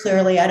very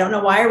clearly. I don't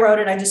know why I wrote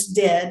it. I just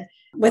did.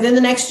 Within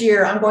the next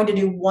year, I'm going to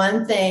do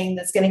one thing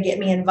that's going to get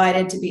me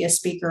invited to be a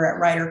speaker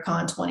at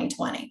WriterCon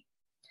 2020.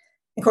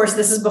 Of course,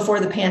 this is before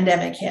the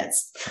pandemic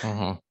hits.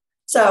 Uh-huh.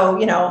 So,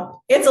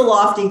 it's a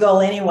lofty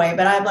goal anyway,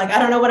 but I'm like, I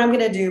don't know what I'm going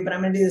to do, but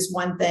I'm going to do this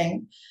one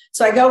thing.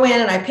 So I go in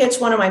and I pitch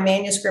one of my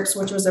manuscripts,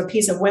 which was a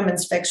piece of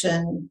women's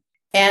fiction.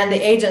 And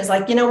the agent's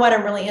like, you know what?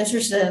 I'm really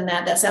interested in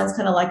that. That sounds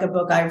kind of like a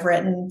book I've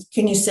written.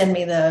 Can you send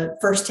me the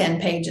first 10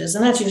 pages?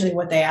 And that's usually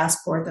what they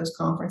ask for at those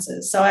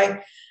conferences. So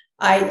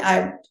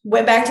I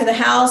went back to the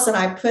house and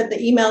I put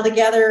the email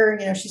together.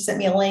 She sent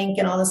me a link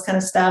and all this kind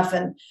of stuff.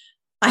 And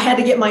I had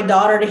to get my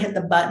daughter to hit the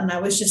button. I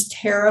was just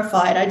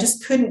terrified. I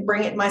just couldn't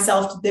bring it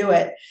myself to do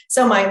it.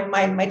 So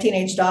my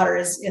teenage daughter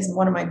is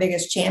one of my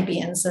biggest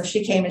champions. So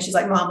she came and she's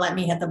like, Mom, let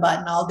me hit the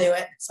button. I'll do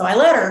it. So I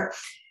let her.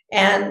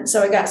 And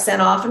so it got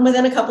sent off. And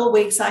within a couple of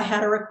weeks, I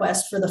had a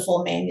request for the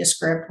full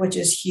manuscript, which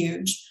is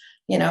huge.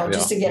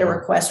 Just to get a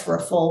request for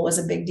a full was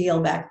a big deal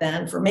back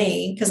then for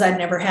me, because I'd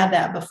never had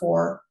that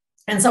before.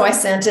 And so I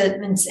sent it,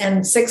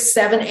 and 6,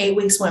 7, 8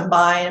 weeks went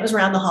by, and it was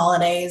around the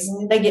holidays,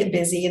 and they get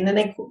busy, and then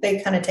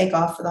they kind of take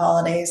off for the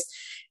holidays.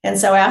 And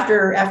so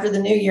after the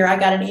new year, I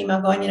got an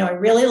email going, I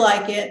really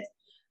like it,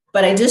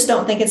 but I just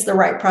don't think it's the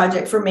right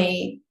project for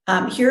me.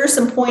 Here are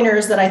some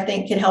pointers that I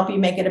think can help you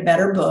make it a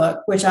better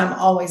book, which I'm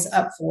always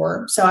up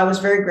for. So I was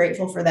very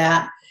grateful for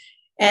that.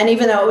 And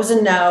even though it was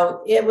a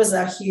no, it was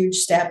a huge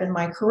step in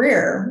my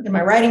career, in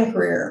my writing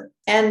career.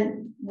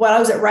 And while I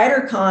was at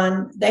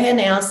WriterCon, they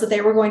announced that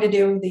they were going to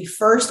do the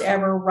first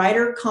ever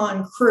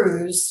WriterCon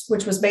cruise,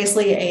 which was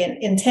basically an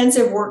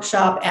intensive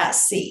workshop at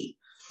sea.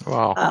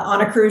 Wow. On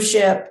a cruise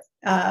ship,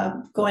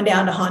 going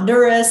down to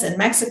Honduras and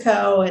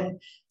Mexico. And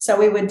so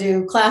we would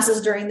do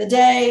classes during the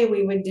day.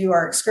 We would do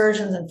our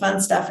excursions and fun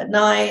stuff at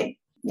night.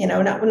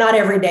 Not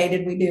every day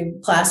did we do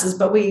classes,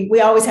 but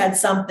we always had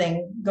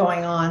something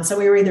going on. So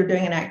we were either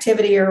doing an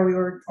activity or we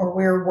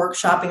were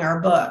workshopping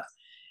our book.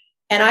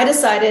 And I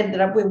decided that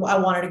I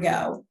wanted to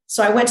go.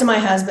 So I went to my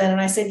husband and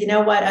I said, you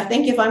know what? I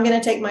think if I'm going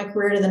to take my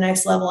career to the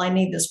next level, I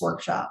need this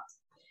workshop.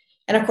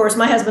 And of course,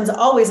 my husband's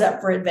always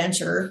up for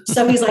adventure.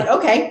 So he's like,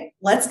 okay,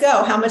 let's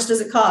go. How much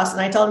does it cost? And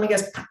I told him, he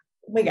goes,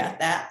 we got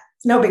that.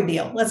 It's no big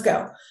deal. Let's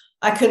go.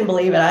 I couldn't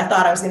believe it. I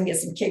thought I was going to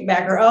get some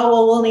kickback or,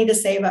 we'll need to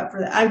save up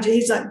for that.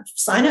 He's like,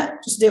 sign up,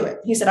 just do it.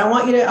 He said, I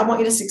want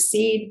you to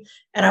succeed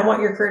and I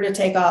want your career to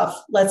take off.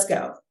 Let's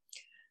go.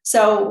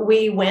 So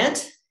we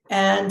went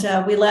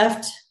and we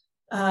left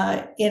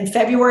in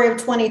February of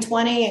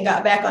 2020 and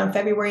got back on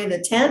February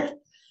the 10th.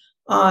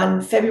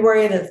 On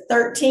February the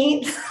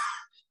 13th,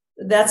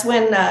 that's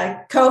when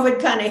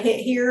COVID kind of hit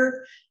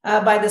here.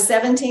 By the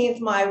 17th,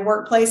 my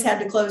workplace had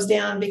to close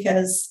down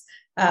because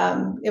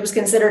it was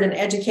considered an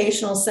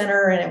educational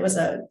center, and it was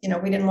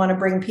we didn't want to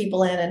bring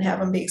people in and have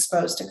them be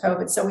exposed to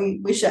COVID. So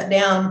we shut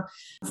down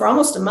for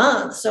almost a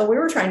month. So we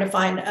were trying to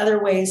find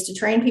other ways to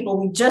train people.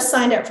 We just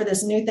signed up for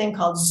this new thing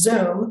called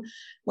Zoom,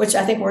 which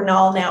I think we're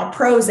all now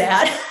pros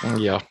at.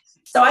 Yeah.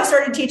 So I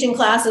started teaching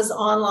classes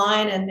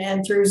online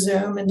and through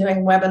Zoom and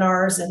doing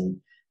webinars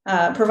and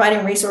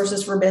providing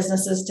resources for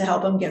businesses to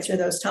help them get through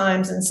those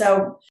times. And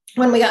so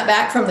when we got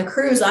back from the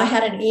cruise, I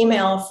had an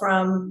email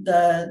from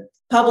the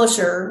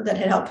publisher that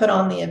had helped put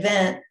on the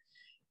event.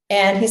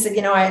 And he said,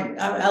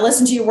 I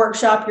listened to you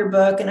workshop your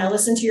book and I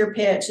listened to your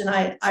pitch. And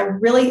I've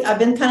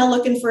been kind of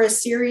looking for a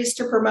series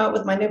to promote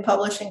with my new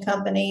publishing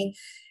company.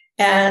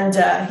 And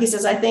he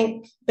says, I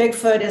think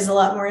Bigfoot is a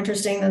lot more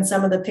interesting than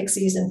some of the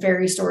pixies and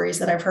fairy stories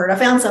that I've heard. I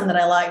found some that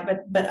I like,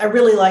 but I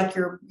really like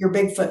your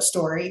Bigfoot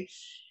story.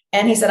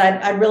 And he said,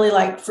 I'd really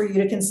like for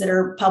you to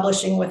consider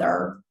publishing with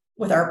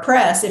our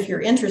press. If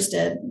you're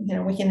interested,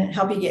 we can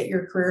help you get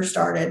your career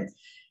started.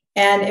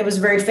 And it was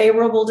very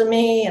favorable to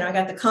me. And I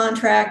got the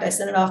contract. I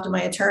sent it off to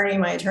my attorney.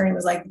 My attorney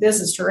was like,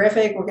 this is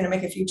terrific. We're going to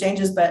make a few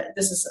changes, but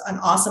this is an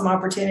awesome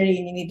opportunity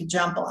and you need to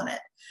jump on it.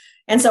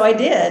 And so I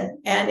did.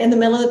 And in the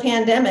middle of the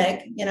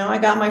pandemic, I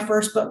got my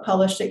first book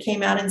published. It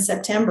came out in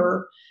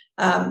September.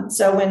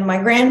 So when my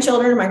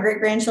great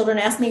grandchildren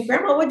asked me,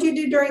 Grandma, what'd you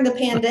do during the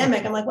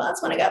pandemic? I'm like, well,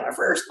 that's when I got my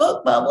first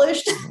book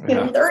published,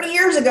 30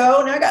 years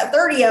ago. Now I got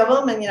 30 of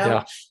them.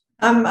 And,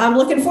 I'm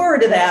looking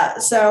forward to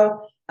that.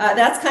 So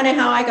that's kind of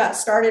how I got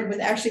started with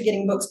actually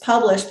getting books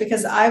published,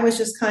 because I was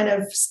just kind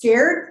of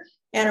scared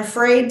and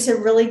afraid to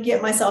really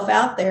get myself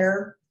out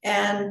there.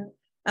 And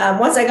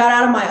once I got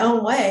out of my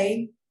own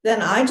way,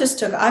 then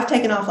I've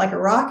taken off like a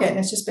rocket, and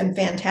it's just been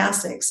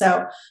fantastic.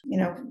 So,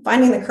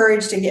 finding the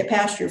courage to get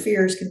past your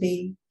fears can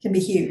be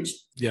huge.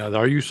 Yeah.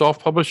 Are you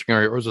self-publishing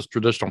or is this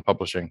traditional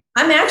publishing?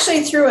 I'm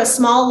actually through a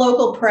small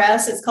local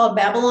press. It's called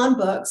Babylon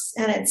Books,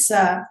 and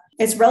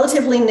it's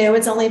relatively new.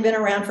 It's only been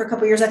around for a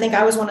couple of years. I think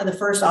I was one of the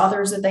first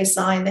authors that they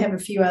signed. They have a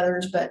few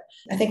others, but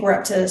I think we're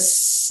up to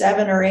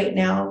 7 or 8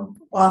 now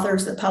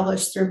authors that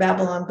publish through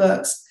Babylon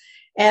Books.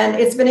 And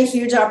it's been a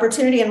huge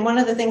opportunity. And one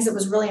of the things that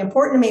was really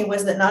important to me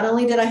was that not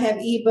only did I have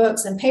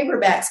ebooks and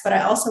paperbacks, but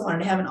I also wanted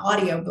to have an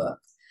audiobook.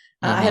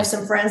 I have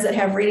some friends that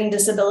have reading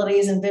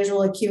disabilities and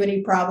visual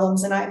acuity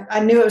problems, and I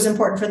knew it was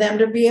important for them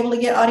to be able to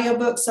get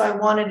audiobooks, so I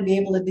wanted to be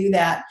able to do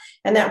that.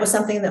 And that was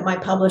something that my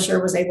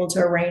publisher was able to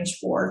arrange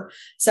for.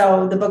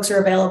 So the books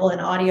are available in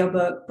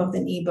audiobook, both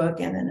in ebook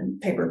and then in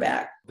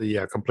paperback.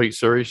 The complete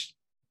series?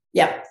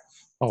 Yep.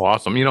 Oh,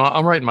 awesome.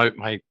 I'm writing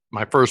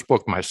my first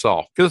book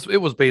myself, because it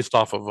was based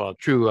off of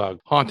true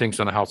hauntings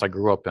in the house I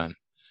grew up in.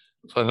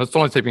 So it's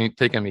only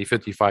taken me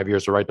 55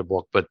 years to write the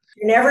book, but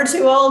you're never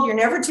too old. You're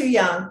never too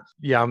young.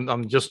 Yeah,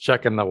 I'm just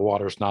checking the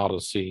waters now to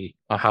see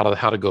how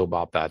to go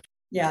about that.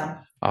 Yeah,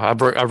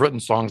 I've written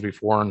songs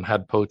before and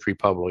had poetry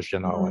published.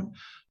 And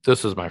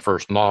this is my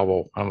first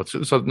novel.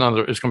 It's going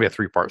to be a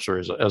 3-part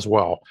series as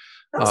well.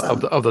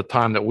 Awesome. Of the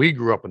time that we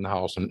grew up in the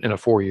house in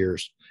 4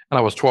 years, and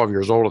I was 12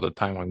 years old at the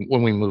time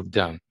when we moved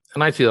in.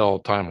 And I see that all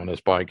the time on this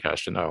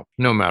podcast.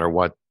 No matter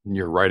what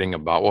you're writing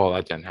about, well,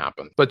 that didn't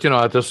happen. But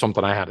that's just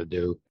something I had to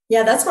do.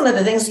 Yeah, that's one of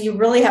the things. You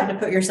really have to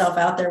put yourself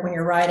out there when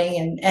you're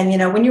writing.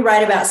 And when you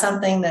write about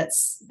something that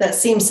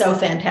seems so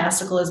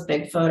fantastical as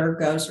Bigfoot or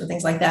ghosts or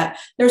things like that,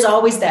 there's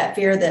always that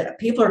fear that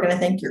people are going to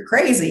think you're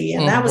crazy.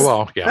 And that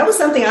was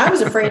something I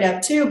was afraid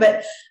of too.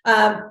 But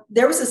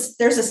there's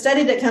a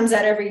study that comes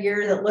out every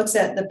year that looks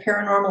at the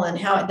paranormal and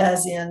how it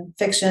does in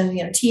fiction,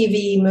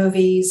 TV,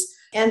 movies,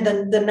 And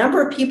the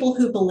number of people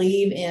who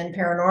believe in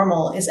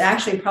paranormal is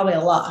actually probably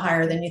a lot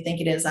higher than you think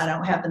it is. I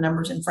don't have the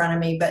numbers in front of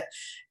me, but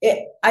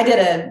I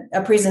did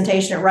a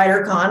presentation at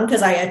WriterCon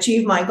because I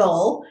achieved my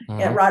goal.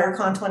 At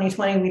WriterCon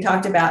 2020. We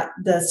talked about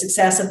the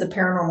success of the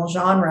paranormal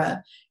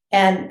genre.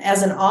 And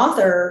as an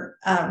author,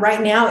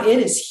 right now, it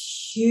is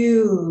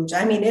huge.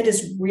 I mean, it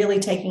is really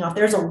taking off.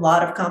 There's a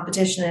lot of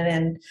competition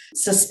in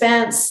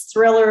suspense,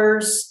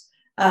 thrillers.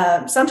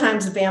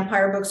 Sometimes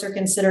vampire books are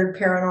considered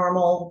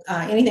paranormal.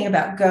 Anything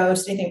about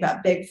ghosts, anything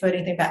about Bigfoot,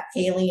 anything about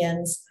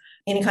aliens,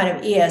 any kind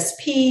of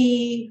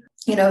ESP.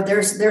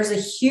 There's a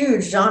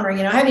huge genre.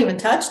 I haven't even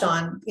touched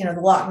on, the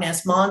Loch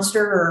Ness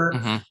Monster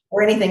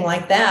or anything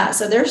like that.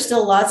 So there's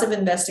still lots of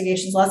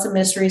investigations, lots of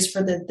mysteries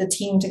for the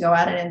team to go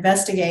out and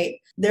investigate.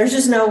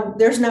 There's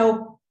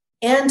no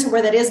end to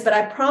where that is. But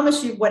I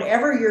promise you,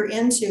 whatever you're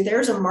into,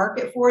 there's a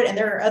market for it. And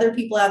there are other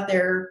people out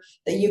there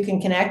that you can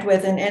connect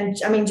with. And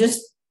I mean,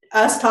 just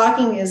us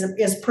talking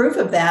is proof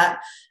of that.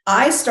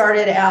 I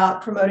started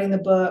out promoting the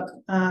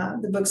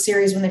book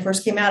series when they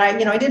first came out.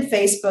 I did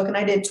Facebook and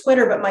I did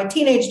Twitter, but my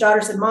teenage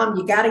daughter said, "Mom,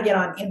 you got to get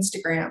on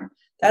Instagram.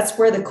 That's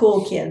where the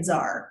cool kids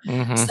are."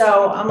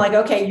 So I'm like,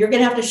 okay, you're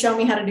going to have to show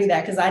me how to do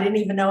that because I didn't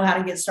even know how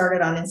to get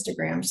started on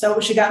Instagram. So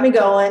she got me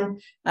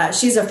going.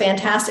 She's a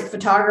fantastic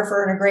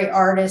photographer and a great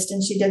artist.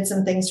 And she did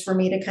some things for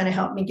me to kind of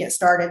help me get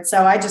started.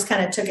 So I just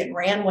kind of took it and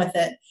ran with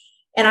it.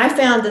 And I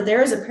found that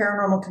there is a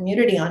paranormal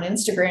community on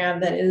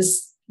Instagram that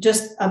is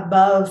just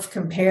above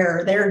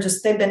compare.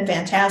 They've been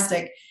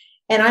fantastic.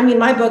 And I mean,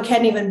 my book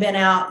hadn't even been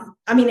out.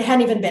 It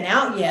hadn't even been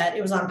out yet.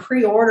 It was on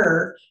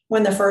pre-order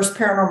when the first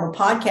paranormal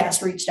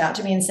podcast reached out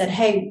to me and said,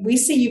 "Hey, we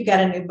see you've got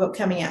a new book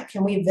coming out.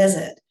 Can we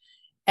visit?"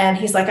 And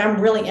he's like,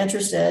 "I'm really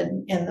interested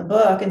in the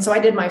book." And so I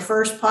did my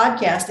first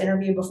podcast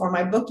interview before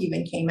my book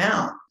even came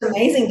out. It's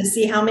amazing to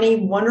see how many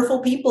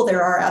wonderful people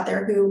there are out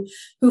there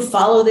who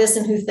follow this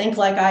and who think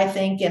like I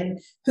think and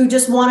who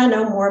just want to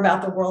know more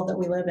about the world that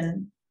we live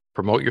in.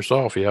 Promote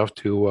yourself. You have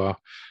to,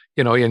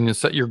 and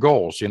set your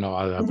goals.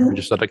 I've heard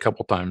you said a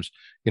couple times,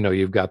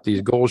 you've got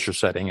these goals you're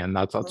setting, and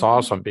that's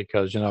awesome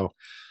because,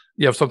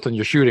 you have something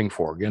you're shooting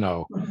for.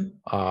 When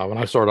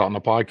I started out in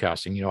the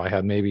podcasting, I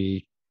had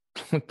maybe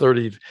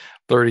 30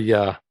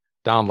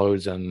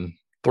 downloads in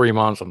 3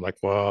 months. I'm like,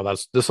 well,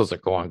 this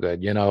isn't going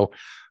good.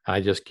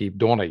 I just keep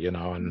doing it,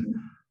 and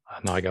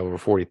now I got over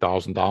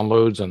 40,000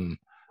 downloads and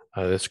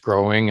it's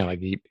growing.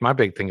 And my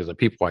big thing is the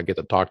people I get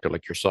to talk to,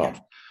 like yourself.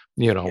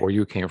 Where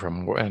you came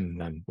from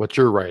and what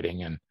you're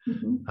writing and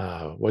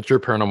what your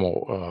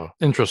paranormal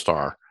interests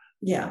are.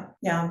 Yeah.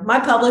 My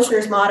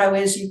publisher's motto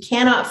is you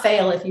cannot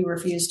fail if you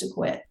refuse to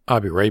quit. I'll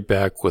be right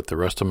back with the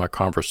rest of my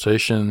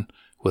conversation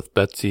with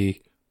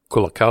Betsy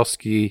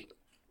Kulakowski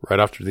right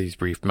after these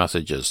brief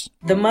messages.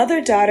 The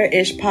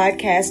Mother-Daughter-ish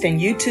podcast and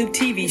YouTube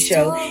TV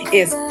show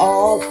is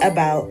all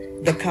about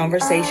the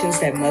conversations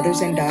that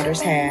mothers and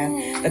daughters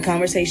have, the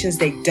conversations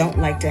they don't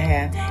like to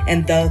have,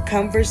 and the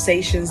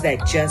conversations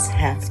that just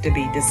have to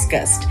be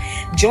discussed.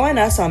 Join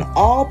us on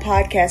all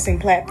podcasting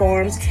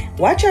platforms.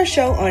 Watch our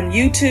show on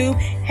YouTube.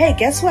 Hey,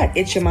 guess what?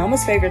 It's your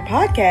mama's favorite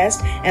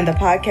podcast and the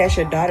podcast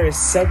your daughter is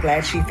so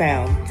glad she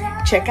found.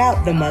 Check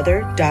out the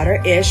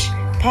Mother-Daughter-ish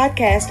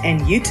podcast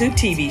and YouTube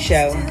TV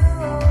show.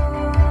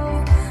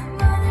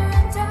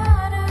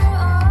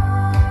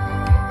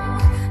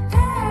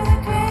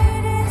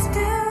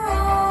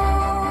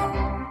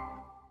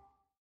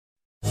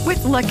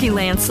 With Lucky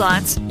Land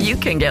Slots, you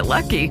can get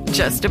lucky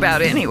just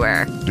about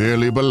anywhere.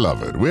 Dearly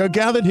beloved, we are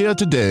gathered here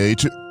today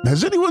to...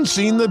 Has anyone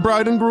seen the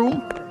bride and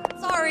groom?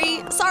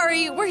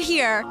 Sorry, we're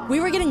here. We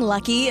were getting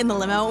lucky in the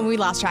limo and we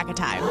lost track of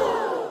time.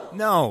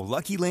 No,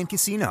 Lucky Land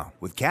Casino,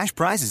 with cash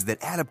prizes that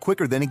add up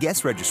quicker than a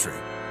guest registry.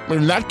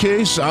 In that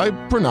case, I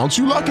pronounce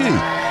you lucky.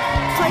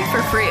 Play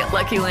for free at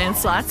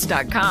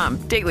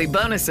LuckyLandSlots.com. Daily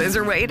bonuses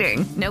are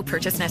waiting. No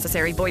purchase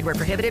necessary. Void where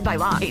prohibited by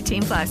law.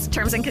 18+.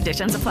 Terms and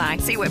conditions apply.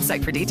 See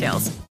website for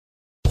details.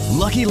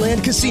 Lucky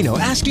Land Casino,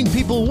 asking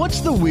people,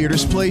 what's the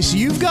weirdest place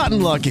you've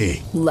gotten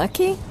lucky?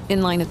 Lucky?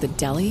 In line at the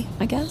deli,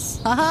 I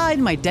guess? Aha,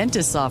 in my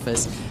dentist's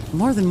office.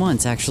 More than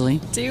once,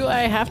 actually. Do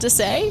I have to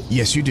say?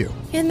 Yes, you do.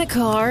 In the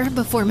car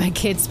before my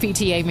kids'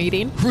 PTA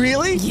meeting.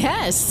 Really?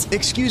 Yes.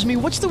 Excuse me,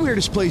 what's the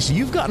weirdest place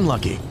you've gotten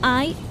lucky?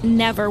 I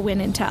never win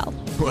and tell.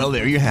 Well,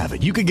 there you have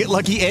it. You can get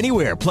lucky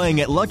anywhere,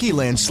 playing at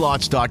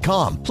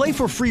LuckyLandSlots.com. Play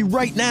for free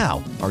right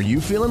now. Are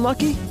you feeling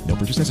lucky? No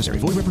purchase necessary.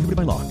 Void where prohibited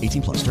by law.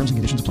 18+. Terms and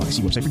conditions apply.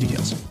 See website for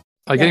details.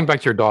 Getting back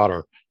to your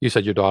daughter, you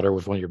said your daughter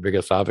was one of your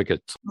biggest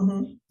advocates.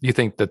 You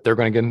think that they're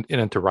going to get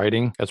into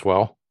writing as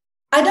well?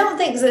 I don't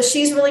think that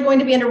she's really going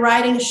to be into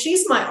writing.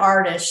 She's my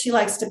artist. She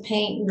likes to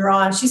paint and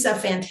draw, and she's a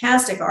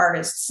fantastic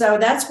artist. So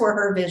that's where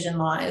her vision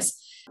lies.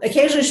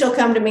 Occasionally she'll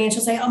come to me and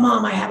she'll say, "Oh,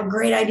 Mom, I have a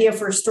great idea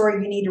for a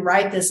story. You need to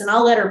write this." And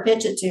I'll let her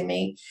pitch it to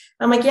me.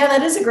 I'm like, "Yeah,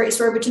 that is a great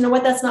story. But you know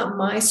what? That's not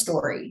my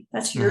story.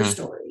 That's your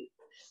story."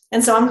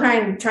 And so I'm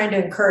trying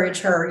to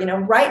encourage her,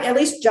 write, at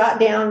least jot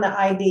down the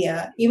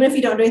idea, even if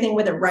you don't do anything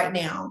with it right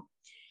now.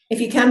 If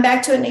you come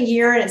back to it in a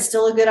year and it's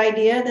still a good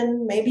idea,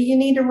 then maybe you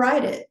need to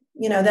write it.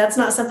 That's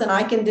not something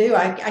I can do.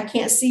 I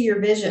can't see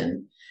your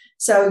vision.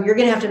 So you're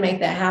going to have to make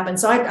that happen.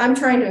 So I'm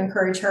trying to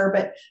encourage her,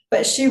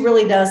 but she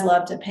really does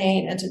love to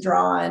paint and to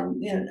draw,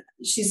 and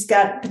she's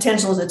got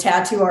potential as a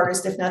tattoo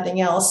artist, if nothing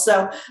else.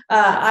 So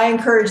I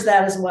encourage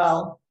that as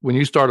well. When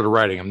you started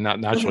writing, I'm not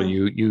naturally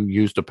you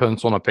used a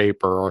pencil and a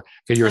paper, or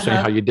because you were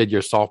saying how you did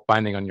your self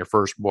binding on your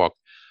first book.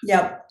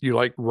 Yep. You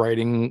like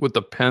writing with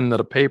the pen to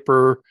the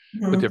paper,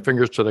 with your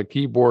fingers to the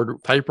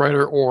keyboard,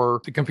 typewriter,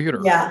 or the computer?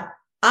 Yeah.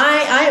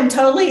 I am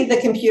totally the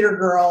computer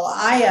girl.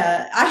 I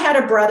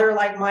had a brother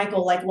like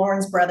Michael, like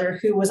Lauren's brother,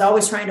 who was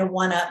always trying to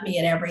one up me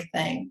at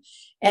everything.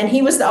 And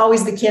he was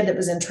always the kid that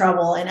was in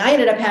trouble. And I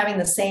ended up having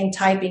the same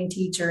typing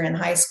teacher in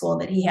high school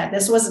that he had.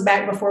 This was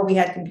back before we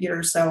had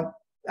computers, so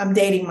I'm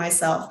dating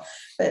myself.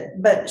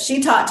 But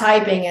she taught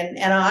typing,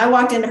 and I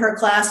walked into her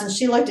class and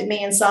she looked at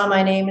me and saw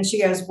my name and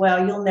she goes,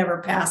 "Well, you'll never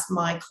pass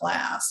my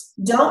class.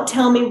 Don't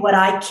tell me what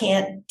I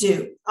can't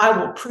do. I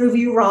will prove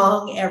you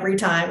wrong every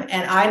time."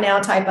 And I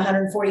now type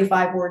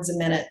 145 words a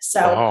minute.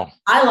 So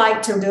I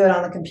like to do it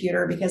on the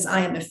computer because I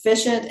am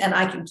efficient and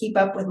I can keep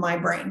up with my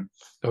brain.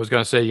 I was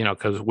going to say,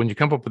 because when you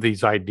come up with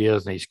these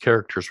ideas and these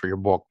characters for your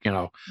book,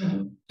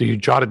 do you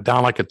jot it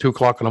down like at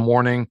 2:00 in the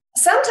morning?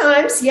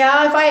 Sometimes,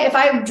 yeah. If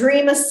I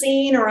dream a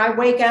scene or I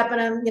wake up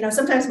and I'm,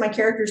 sometimes my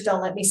characters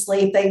don't let me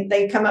sleep.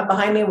 They come up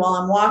behind me while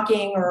I'm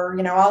walking, or,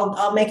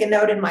 I'll make a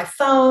note in my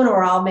phone,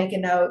 or I'll make a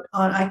note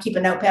I keep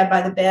a notepad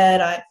by the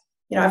bed.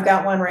 I've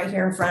got one right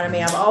here in front of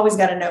me. I've always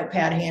got a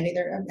notepad handy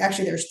there.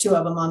 Actually, there's 2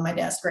 of them on my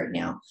desk right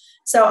now.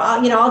 So,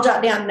 I'll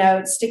jot down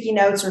notes. Sticky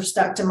notes are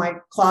stuck to my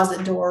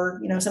closet door.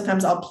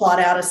 Sometimes I'll plot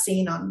out a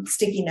scene on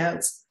sticky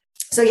notes.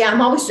 So, yeah,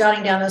 I'm always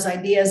jotting down those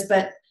ideas.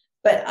 But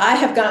I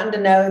have gotten to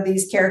know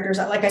these characters.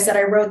 Like I said,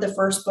 I wrote the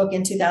first book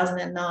in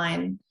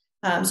 2009.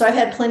 So I've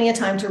had plenty of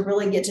time to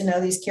really get to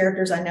know these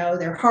characters. I know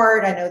their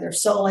heart. I know their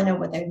soul. I know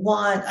what they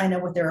want. I know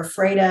what they're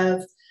afraid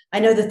of. I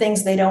know the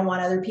things they don't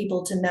want other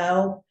people to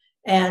know.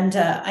 And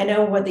I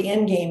know what the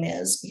end game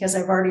is because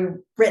I've already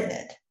written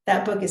it.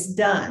 That book is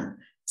done.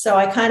 So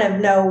I kind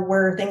of know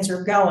where things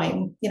are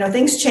going.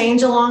 Things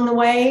change along the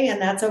way, and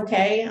that's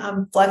okay.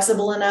 I'm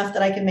flexible enough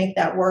that I can make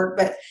that work.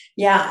 But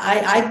yeah,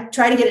 I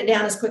try to get it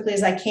down as quickly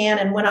as I can.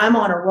 And when I'm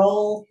on a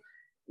roll,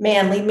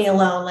 man, leave me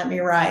alone. Let me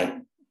write.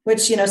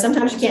 Which,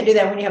 sometimes you can't do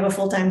that when you have a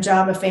full-time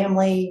job, a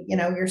family,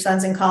 your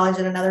son's in college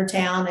in another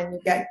town, and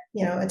you've got,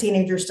 a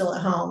teenager still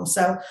at home.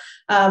 So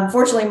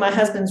fortunately, my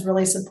husband's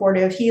really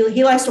supportive.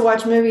 He likes to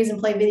watch movies and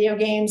play video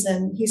games,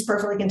 and he's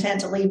perfectly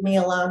content to leave me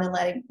alone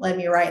and let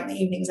me write in the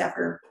evenings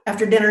after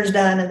dinner's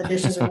done and the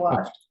dishes are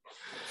washed.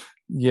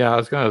 Yeah, I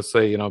was going to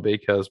say,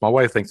 because my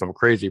wife thinks I'm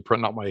crazy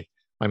printing out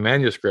my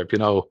manuscript.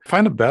 I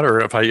find it better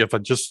if I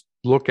just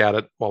look at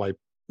it while I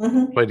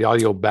play the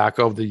audio back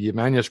of the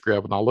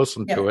manuscript, and I'll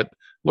listen to it,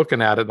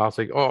 looking at it, and I'll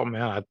think, oh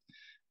man,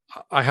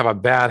 I have a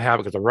bad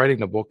habit because I'm writing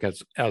the book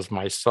as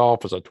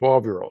myself as a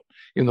 12-year-old,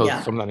 even though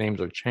some of the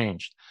names have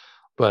changed.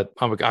 But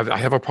I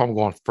have a problem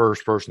going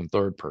first person,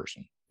 third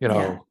person,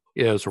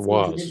 is or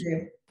was.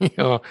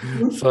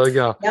 So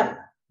yeah. Yep.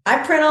 I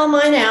print all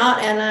mine out,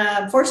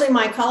 and fortunately,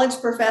 my college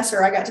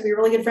professor, I got to be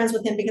really good friends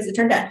with him because it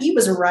turned out he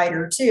was a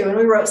writer too, and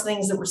we wrote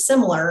things that were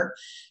similar.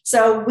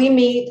 So we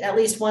meet at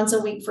least once a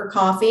week for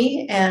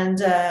coffee,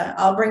 and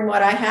I'll bring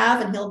what I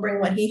have, and he'll bring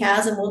what he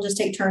has, and we'll just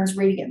take turns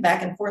reading it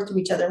back and forth to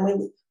each other,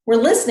 and we're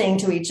listening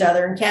to each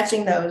other and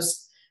catching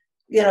those,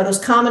 those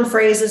common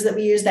phrases that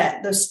we use,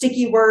 those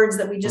sticky words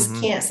that we just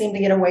can't seem to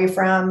get away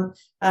from.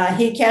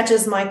 He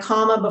catches my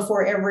comma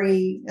before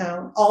every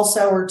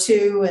also or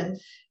to, and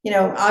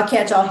I'll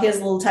catch all his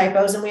little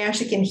typos, and we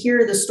actually can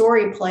hear the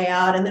story play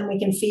out, and then we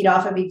can feed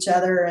off of each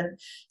other. And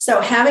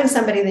so having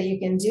somebody that you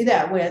can do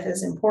that with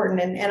is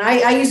important. And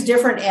I use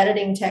different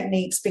editing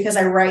techniques because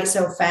I write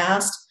so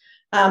fast.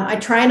 I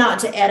try not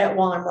to edit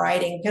while I'm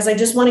writing because I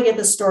just want to get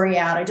the story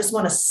out. I just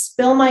want to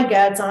spill my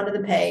guts onto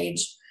the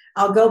page.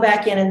 I'll go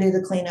back in and do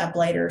the cleanup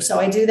later. So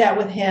I do that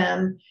with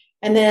him.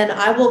 And then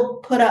I will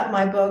put up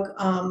my book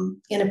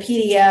in a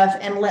PDF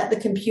and let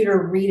the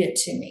computer read it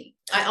to me.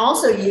 I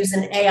also use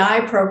an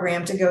AI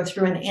program to go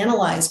through and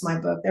analyze my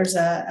book. There's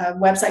a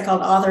website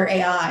called Author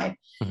AI,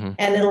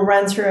 and it'll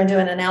run through and do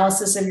an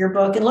analysis of your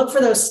book and look for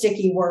those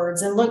sticky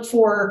words and look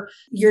for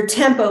your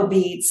tempo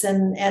beats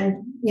and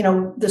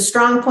the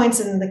strong points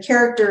in the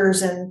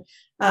characters. And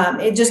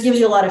it just gives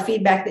you a lot of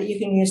feedback that you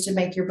can use to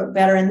make your book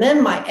better. And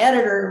then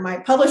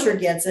my publisher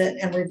gets it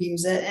and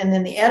reviews it. And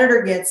then the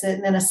editor gets it.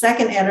 And then a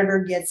second editor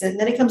gets it. And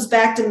then it comes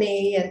back to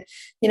me. And,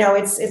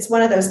 it's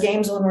one of those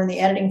games when we're in the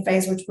editing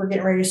phase, which we're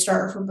getting ready to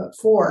start for book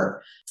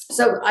 4.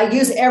 So I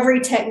use every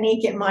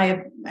technique at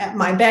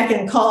my beck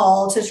and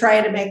call to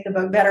try to make the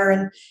book better.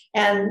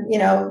 And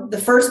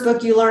the first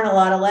book, you learn a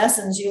lot of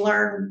lessons. You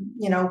learn,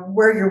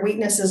 where your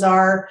weaknesses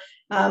are.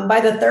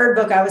 By the third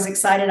book, I was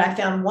excited. I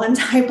found one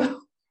typo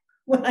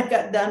when I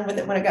got done with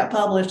it, when it got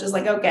published. It's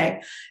like,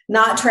 okay,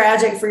 not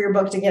tragic for your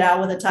book to get out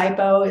with a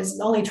typo. It's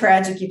only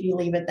tragic if you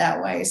leave it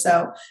that way.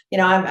 So,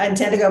 I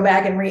intend to go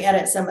back and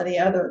re-edit some of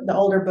the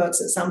older books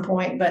at some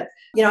point, but,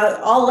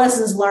 all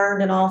lessons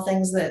learned and all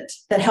things that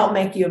help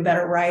make you a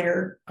better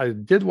writer. I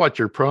did watch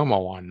your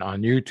promo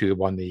on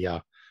YouTube on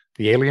the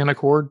Alien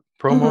Accord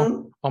promo.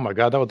 Mm-hmm. Oh my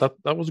God,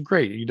 that was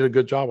great. You did a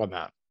good job on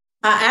that.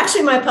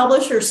 Actually, my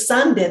publisher's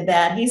son did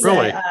that. He's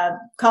really? a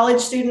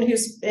college student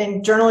who's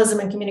in journalism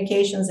and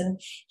communications,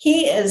 and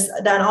he has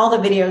done all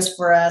the videos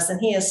for us, and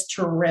he is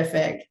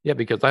terrific. Yeah,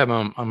 because I have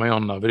my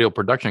own video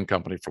production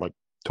company for like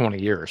 20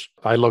 years.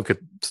 I look at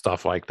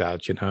stuff like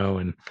that,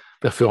 and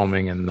the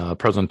filming and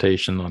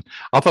presentation.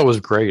 I thought it was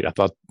great. I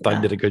thought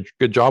I did a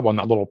good job on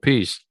that little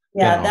piece.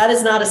 Yeah, that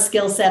is not a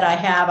skill set I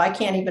have. I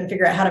can't even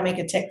figure out how to make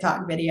a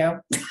TikTok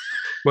video.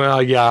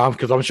 Well, yeah,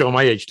 because I'm showing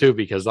my age too,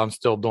 because I'm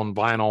still doing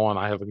vinyl and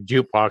I have a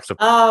jukebox.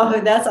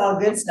 Oh, that's all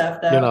good stuff,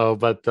 though.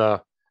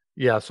 But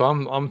yeah, so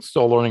I'm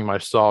still learning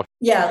myself.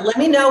 Yeah, let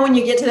me know when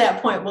you get to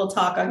that point. We'll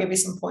talk. I'll give you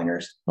some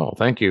pointers. Oh,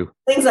 thank you.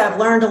 Things I've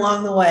learned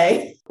along the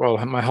way. Well,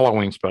 my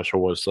Halloween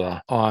special was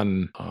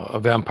on a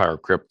vampire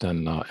crypt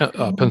in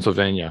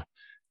Pennsylvania,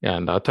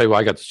 and I'll tell you what,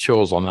 I got the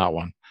chills on that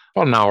one.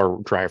 About an hour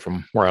drive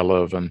from where I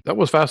live, and that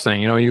was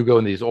fascinating. You go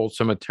in these old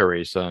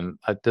cemeteries, and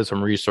I did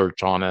some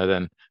research on it,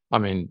 and I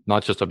mean,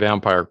 not just a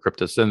vampire crypt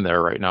that's in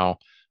there right now,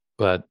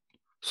 but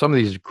some of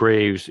these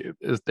graves,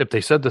 if they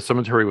said the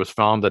cemetery was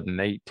founded in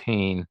around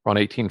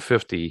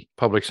 1850,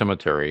 public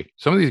cemetery,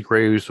 some of these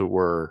graves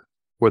were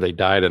where they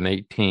died in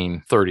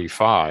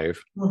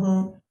 1835.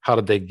 Mm-hmm. How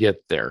did they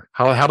get there?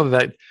 How did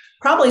that?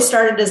 Probably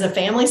started as a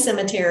family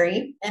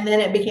cemetery, and then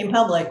it became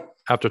public.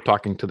 After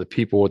talking to the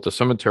people at the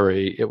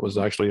cemetery, it was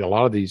actually a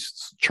lot of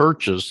these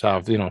churches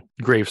have,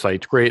 grave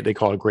sites. Great, they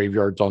call it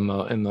graveyards in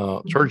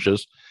the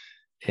churches.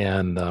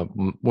 And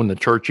when the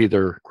church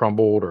either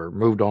crumbled or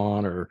moved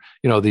on, or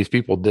these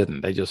people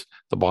didn't,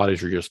 the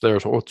bodies were just there.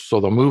 So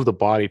they'll move the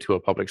body to a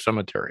public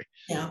cemetery,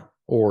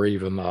 or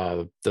even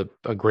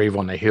a grave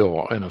on a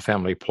hill in a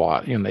family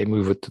plot, they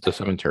move it to the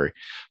cemetery.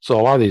 So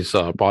a lot of these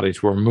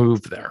bodies were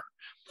moved there,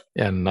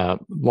 and a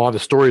lot of the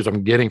stories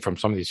I'm getting from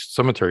some of these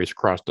cemeteries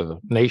across the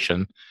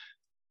nation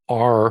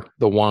are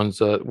the ones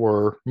that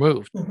were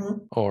moved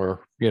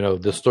or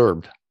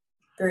disturbed.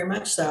 Very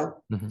much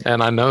so. Mm-hmm.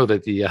 And I know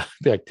that the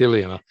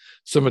activity in the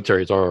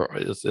cemeteries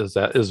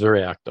is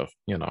very active,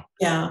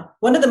 Yeah.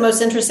 One of the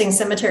most interesting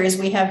cemeteries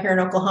we have here in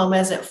Oklahoma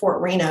is at Fort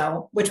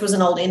Reno, which was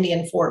an old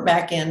Indian fort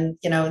back in,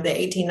 the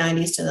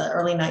 1890s to the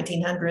early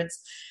 1900s.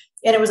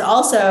 And it was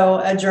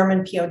also a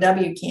German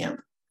POW camp.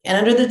 And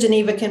under the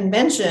Geneva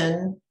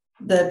Convention,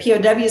 the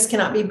POWs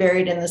cannot be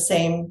buried in the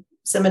same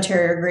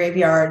cemetery or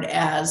graveyard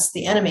as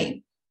the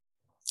enemy.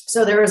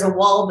 So there is a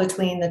wall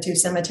between the two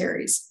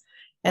cemeteries.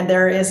 And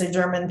there is a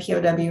German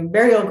POW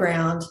burial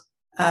ground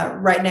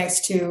right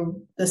next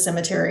to the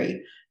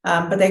cemetery.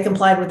 But they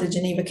complied with the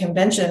Geneva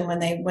Convention when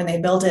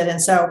they built it.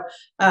 And so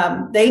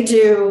they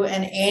do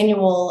an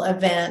annual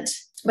event,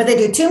 but they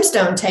do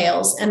tombstone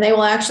tales, and they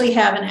will actually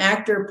have an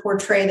actor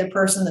portray the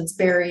person that's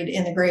buried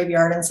in the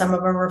graveyard. And some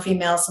of them are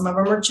female, some of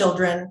them are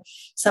children,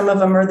 some of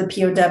them are the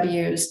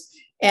POWs.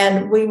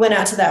 And we went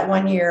out to that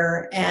one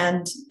year,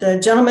 and the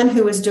gentleman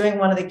who was doing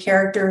one of the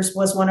characters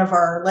was one of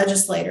our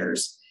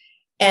legislators.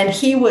 And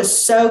he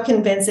was so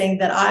convincing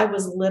that I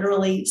was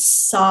literally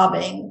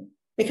sobbing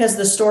because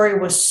the story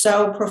was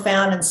so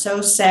profound and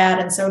so sad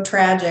and so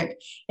tragic.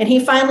 And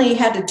he finally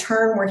had to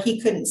turn where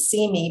he couldn't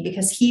see me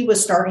because he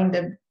was starting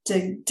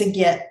to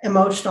get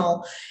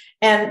emotional.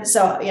 And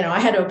so, I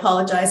had to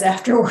apologize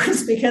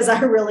afterwards because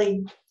I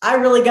really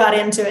got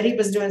into it. He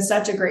was doing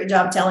such a great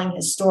job telling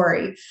his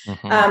story.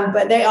 Mm-hmm.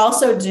 But they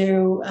also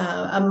do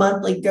a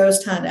monthly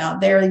ghost hunt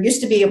out there. They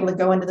used to be able to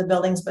go into the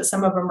buildings, but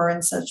some of them are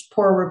in such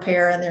poor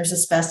repair and there's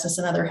asbestos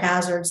and other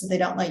hazards that they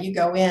don't let you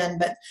go in.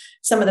 But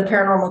some of the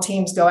paranormal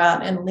teams go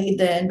out and lead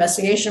the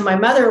investigation. My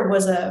mother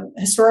was a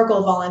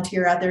historical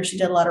volunteer out there. She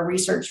did a lot of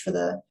research for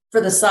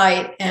the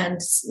site and,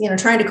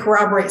 trying to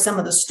corroborate some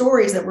of the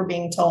stories that were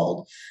being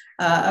told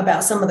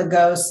about some of the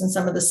ghosts and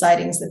some of the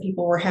sightings that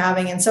people were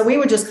having. And so we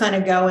would just kind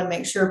of go and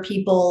make sure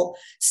people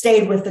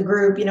stayed with the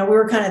group. We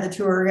were kind of the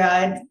tour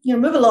guide,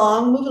 move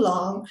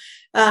along.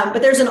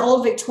 But there's an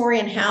old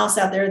Victorian house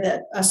out there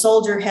that a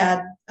soldier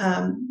had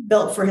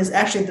built for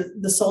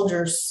the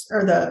soldiers,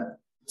 or the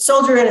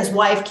soldier and his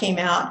wife came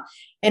out,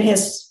 and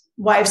his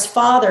wife's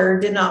father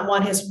did not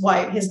want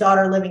his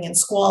daughter living in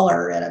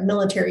squalor at a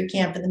military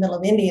camp in the middle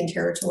of Indian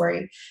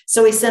Territory.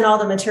 So he sent all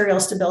the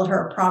materials to build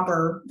her a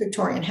proper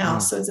Victorian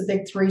house. So it's a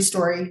big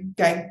 3-story,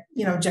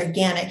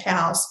 gigantic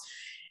house.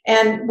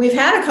 And we've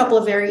had a couple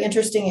of very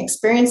interesting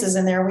experiences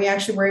in there. We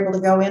actually were able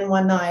to go in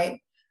one night,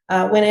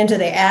 went into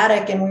the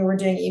attic, and we were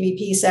doing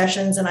EVP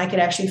sessions, and I could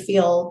actually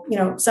feel,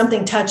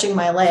 something touching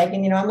my leg.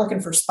 And, I'm looking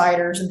for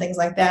spiders and things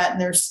like that.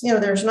 And there's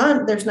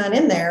none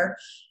in there.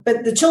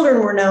 But the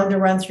children were known to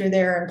run through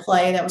there and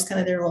play. That was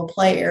kind of their little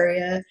play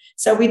area.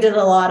 So we did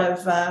a lot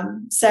of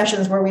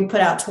sessions where we'd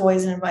put out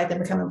toys and invite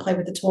them to come and play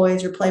with the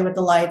toys or play with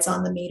the lights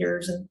on the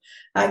meters. And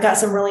I got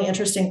some really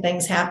interesting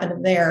things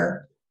happened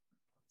there.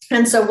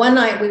 And so one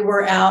night we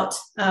were out,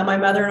 my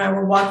mother and I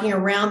were walking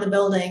around the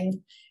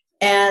building.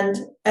 And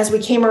as we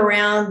came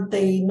around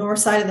the north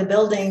side of the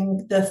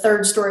building, the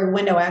 3rd-story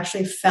window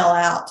actually fell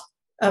out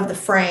of the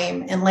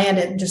frame and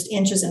landed just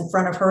inches in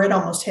front of her. It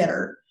almost hit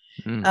her.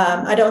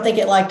 I don't think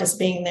it liked us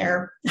being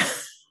there.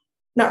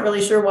 not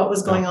really sure what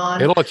was going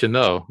on. It'll let you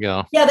know,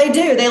 Yeah, they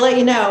do. They let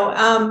you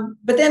know.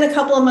 But then a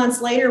couple of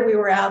months later, we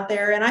were out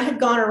there, and I had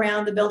gone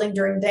around the building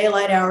during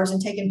daylight hours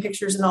and taken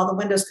pictures in all the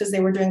windows because they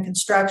were doing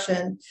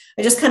construction.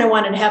 I just kind of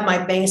wanted to have my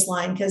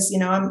baseline because,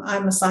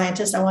 I'm a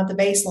scientist. I want the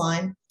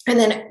baseline. And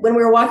then when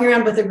we were walking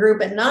around with the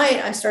group at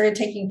night, I started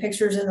taking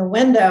pictures in the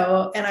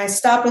window, and I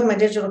stopped with my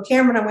digital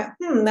camera and I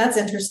went, that's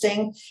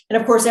interesting. And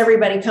of course,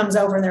 everybody comes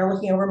over and they're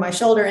looking over my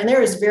shoulder, and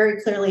there is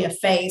very clearly a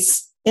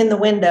face in the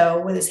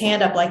window with his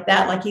hand up like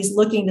that, like he's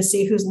looking to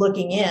see who's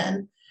looking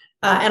in.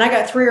 And I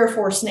got 3 or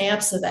 4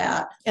 snaps of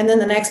that. And then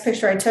the next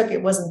picture I took,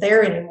 it wasn't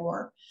there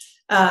anymore.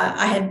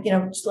 I had,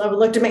 I would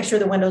look to make sure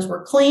the windows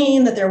were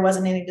clean, that there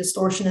wasn't any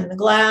distortion in the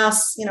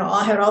glass.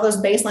 I had all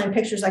those baseline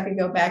pictures I could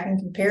go back and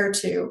compare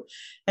to.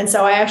 And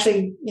so I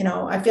actually,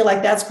 I feel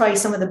like that's probably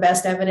some of the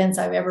best evidence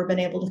I've ever been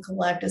able to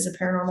collect as a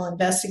paranormal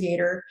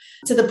investigator,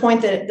 to the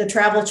point that the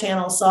Travel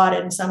Channel saw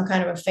it in some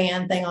kind of a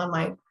fan thing on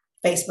my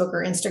Facebook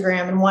or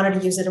Instagram and wanted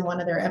to use it in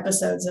one of their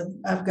episodes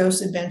of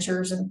Ghost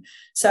Adventures. And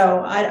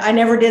so I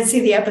never did see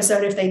the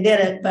episode if they did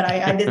it, but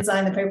I did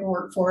sign the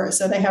paperwork for it.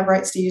 So they have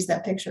rights to use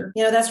that picture.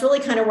 That's really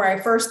kind of where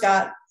I first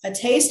got a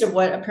taste of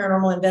what a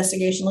paranormal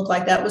investigation looked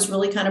like. That was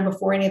really kind of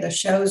before any of the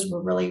shows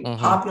were really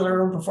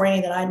popular, before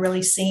any that I'd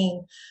really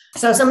seen.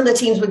 So some of the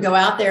teams would go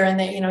out there and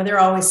they, they're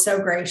always so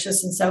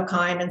gracious and so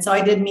kind. And so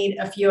I did meet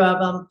a few of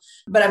them,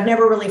 but I've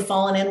never really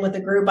fallen in with the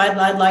group.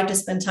 I'd like to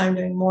spend time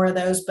doing more of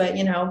those, but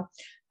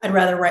I'd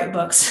rather write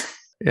books.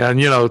 Yeah. And,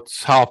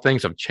 it's how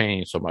things have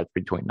changed so much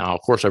between now.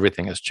 Of course,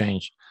 everything has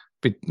changed,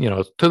 but,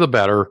 to the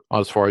better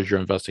as far as your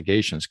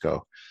investigations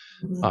go.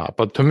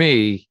 But to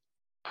me,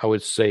 I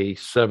would say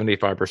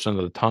 75%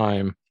 of the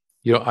time,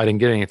 I didn't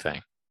get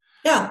anything.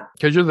 Yeah.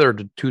 Because you're there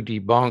to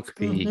debunk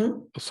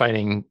the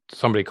sighting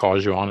somebody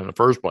calls you on in the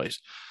first place.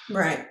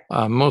 Right.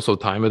 Most of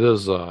the time it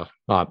is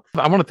not.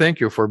 I want to thank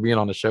you for being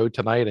on the show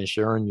tonight and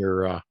sharing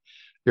your and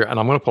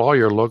I'm going to put all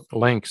your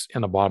links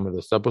in the bottom of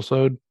this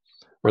episode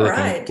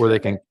where they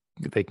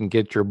can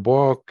get your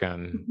book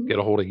and get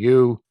a hold of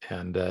you.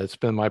 And it's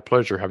been my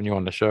pleasure having you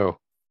on the show.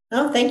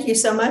 Oh, thank you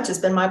so much. It's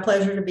been my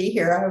pleasure to be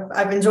here.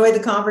 I've enjoyed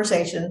the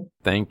conversation.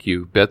 Thank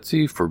you,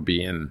 Betsy, for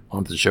being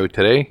on the show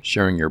today,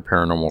 sharing your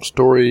paranormal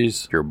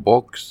stories, your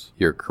books,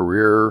 your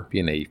career,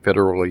 being a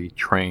federally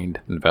trained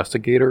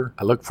investigator.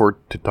 I look forward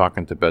to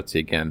talking to Betsy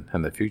again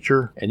in the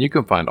future. And you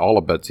can find all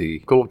of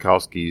Betsy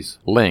Kulikowski's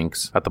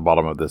links at the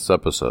bottom of this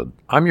episode.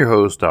 I'm your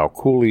host, Al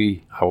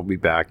Cooley. I will be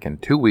back in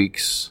 2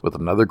 weeks with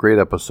another great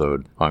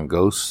episode on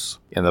Ghosts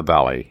in the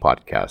Valley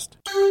podcast.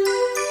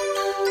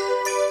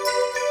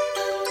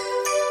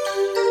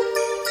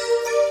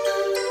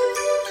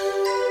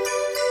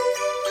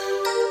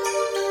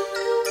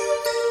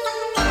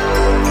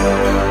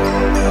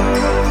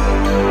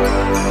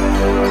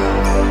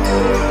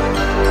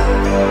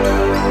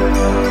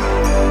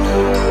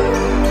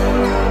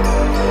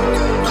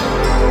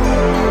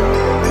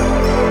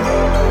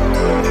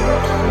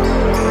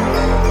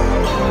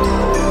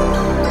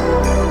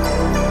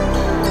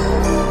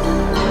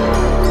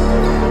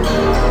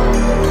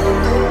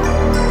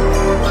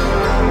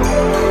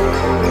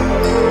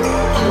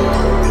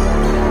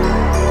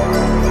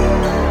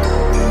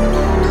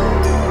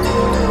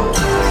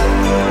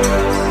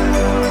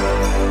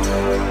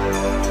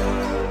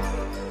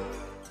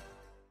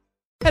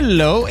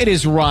 Hello, it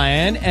is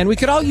Ryan, and we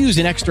could all use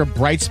an extra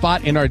bright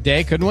spot in our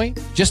day, couldn't we?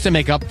 Just to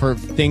make up for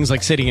things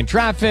like sitting in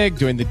traffic,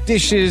 doing the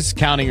dishes,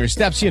 counting your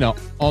steps,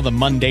 all the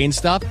mundane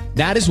stuff.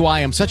 That is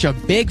why I'm such a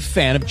big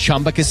fan of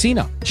Chumba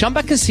Casino.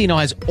 Chumba Casino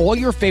has all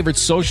your favorite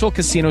social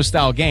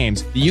casino-style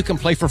games that you can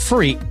play for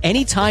free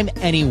anytime,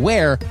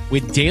 anywhere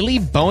with daily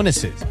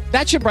bonuses.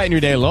 That should brighten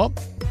your day a little.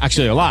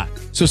 Actually, a lot.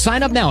 So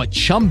sign up now at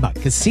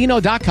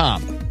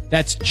ChumbaCasino.com.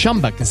 That's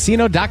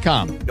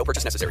ChumbaCasino.com. No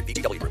purchase necessary.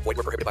 VGW Group. Void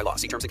where prohibited by law.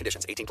 See terms and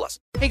conditions. 18+.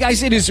 Hey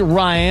guys, it is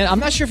Ryan. I'm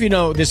not sure if you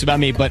know this about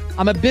me, but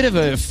I'm a bit of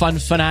a fun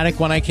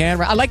fanatic when I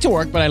can. I like to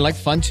work, but I like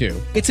fun too.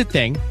 It's a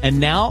thing. And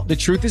now the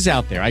truth is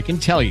out there. I can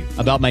tell you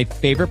about my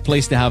favorite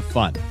place to have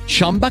fun.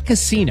 Chumba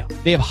Casino.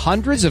 They have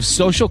hundreds of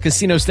social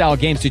casino style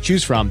games to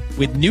choose from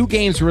with new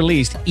games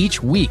released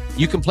each week.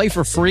 You can play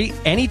for free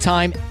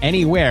anytime,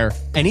 anywhere.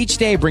 And each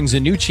day brings a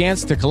new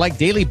chance to collect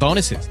daily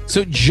bonuses.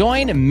 So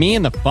join me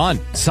in the fun.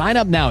 Sign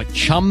up now at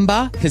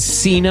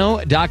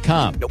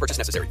ChumbaCasino.com. No purchase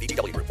necessary.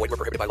 VGW Group. Void where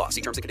prohibited by law.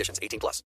 See terms and conditions. 18+.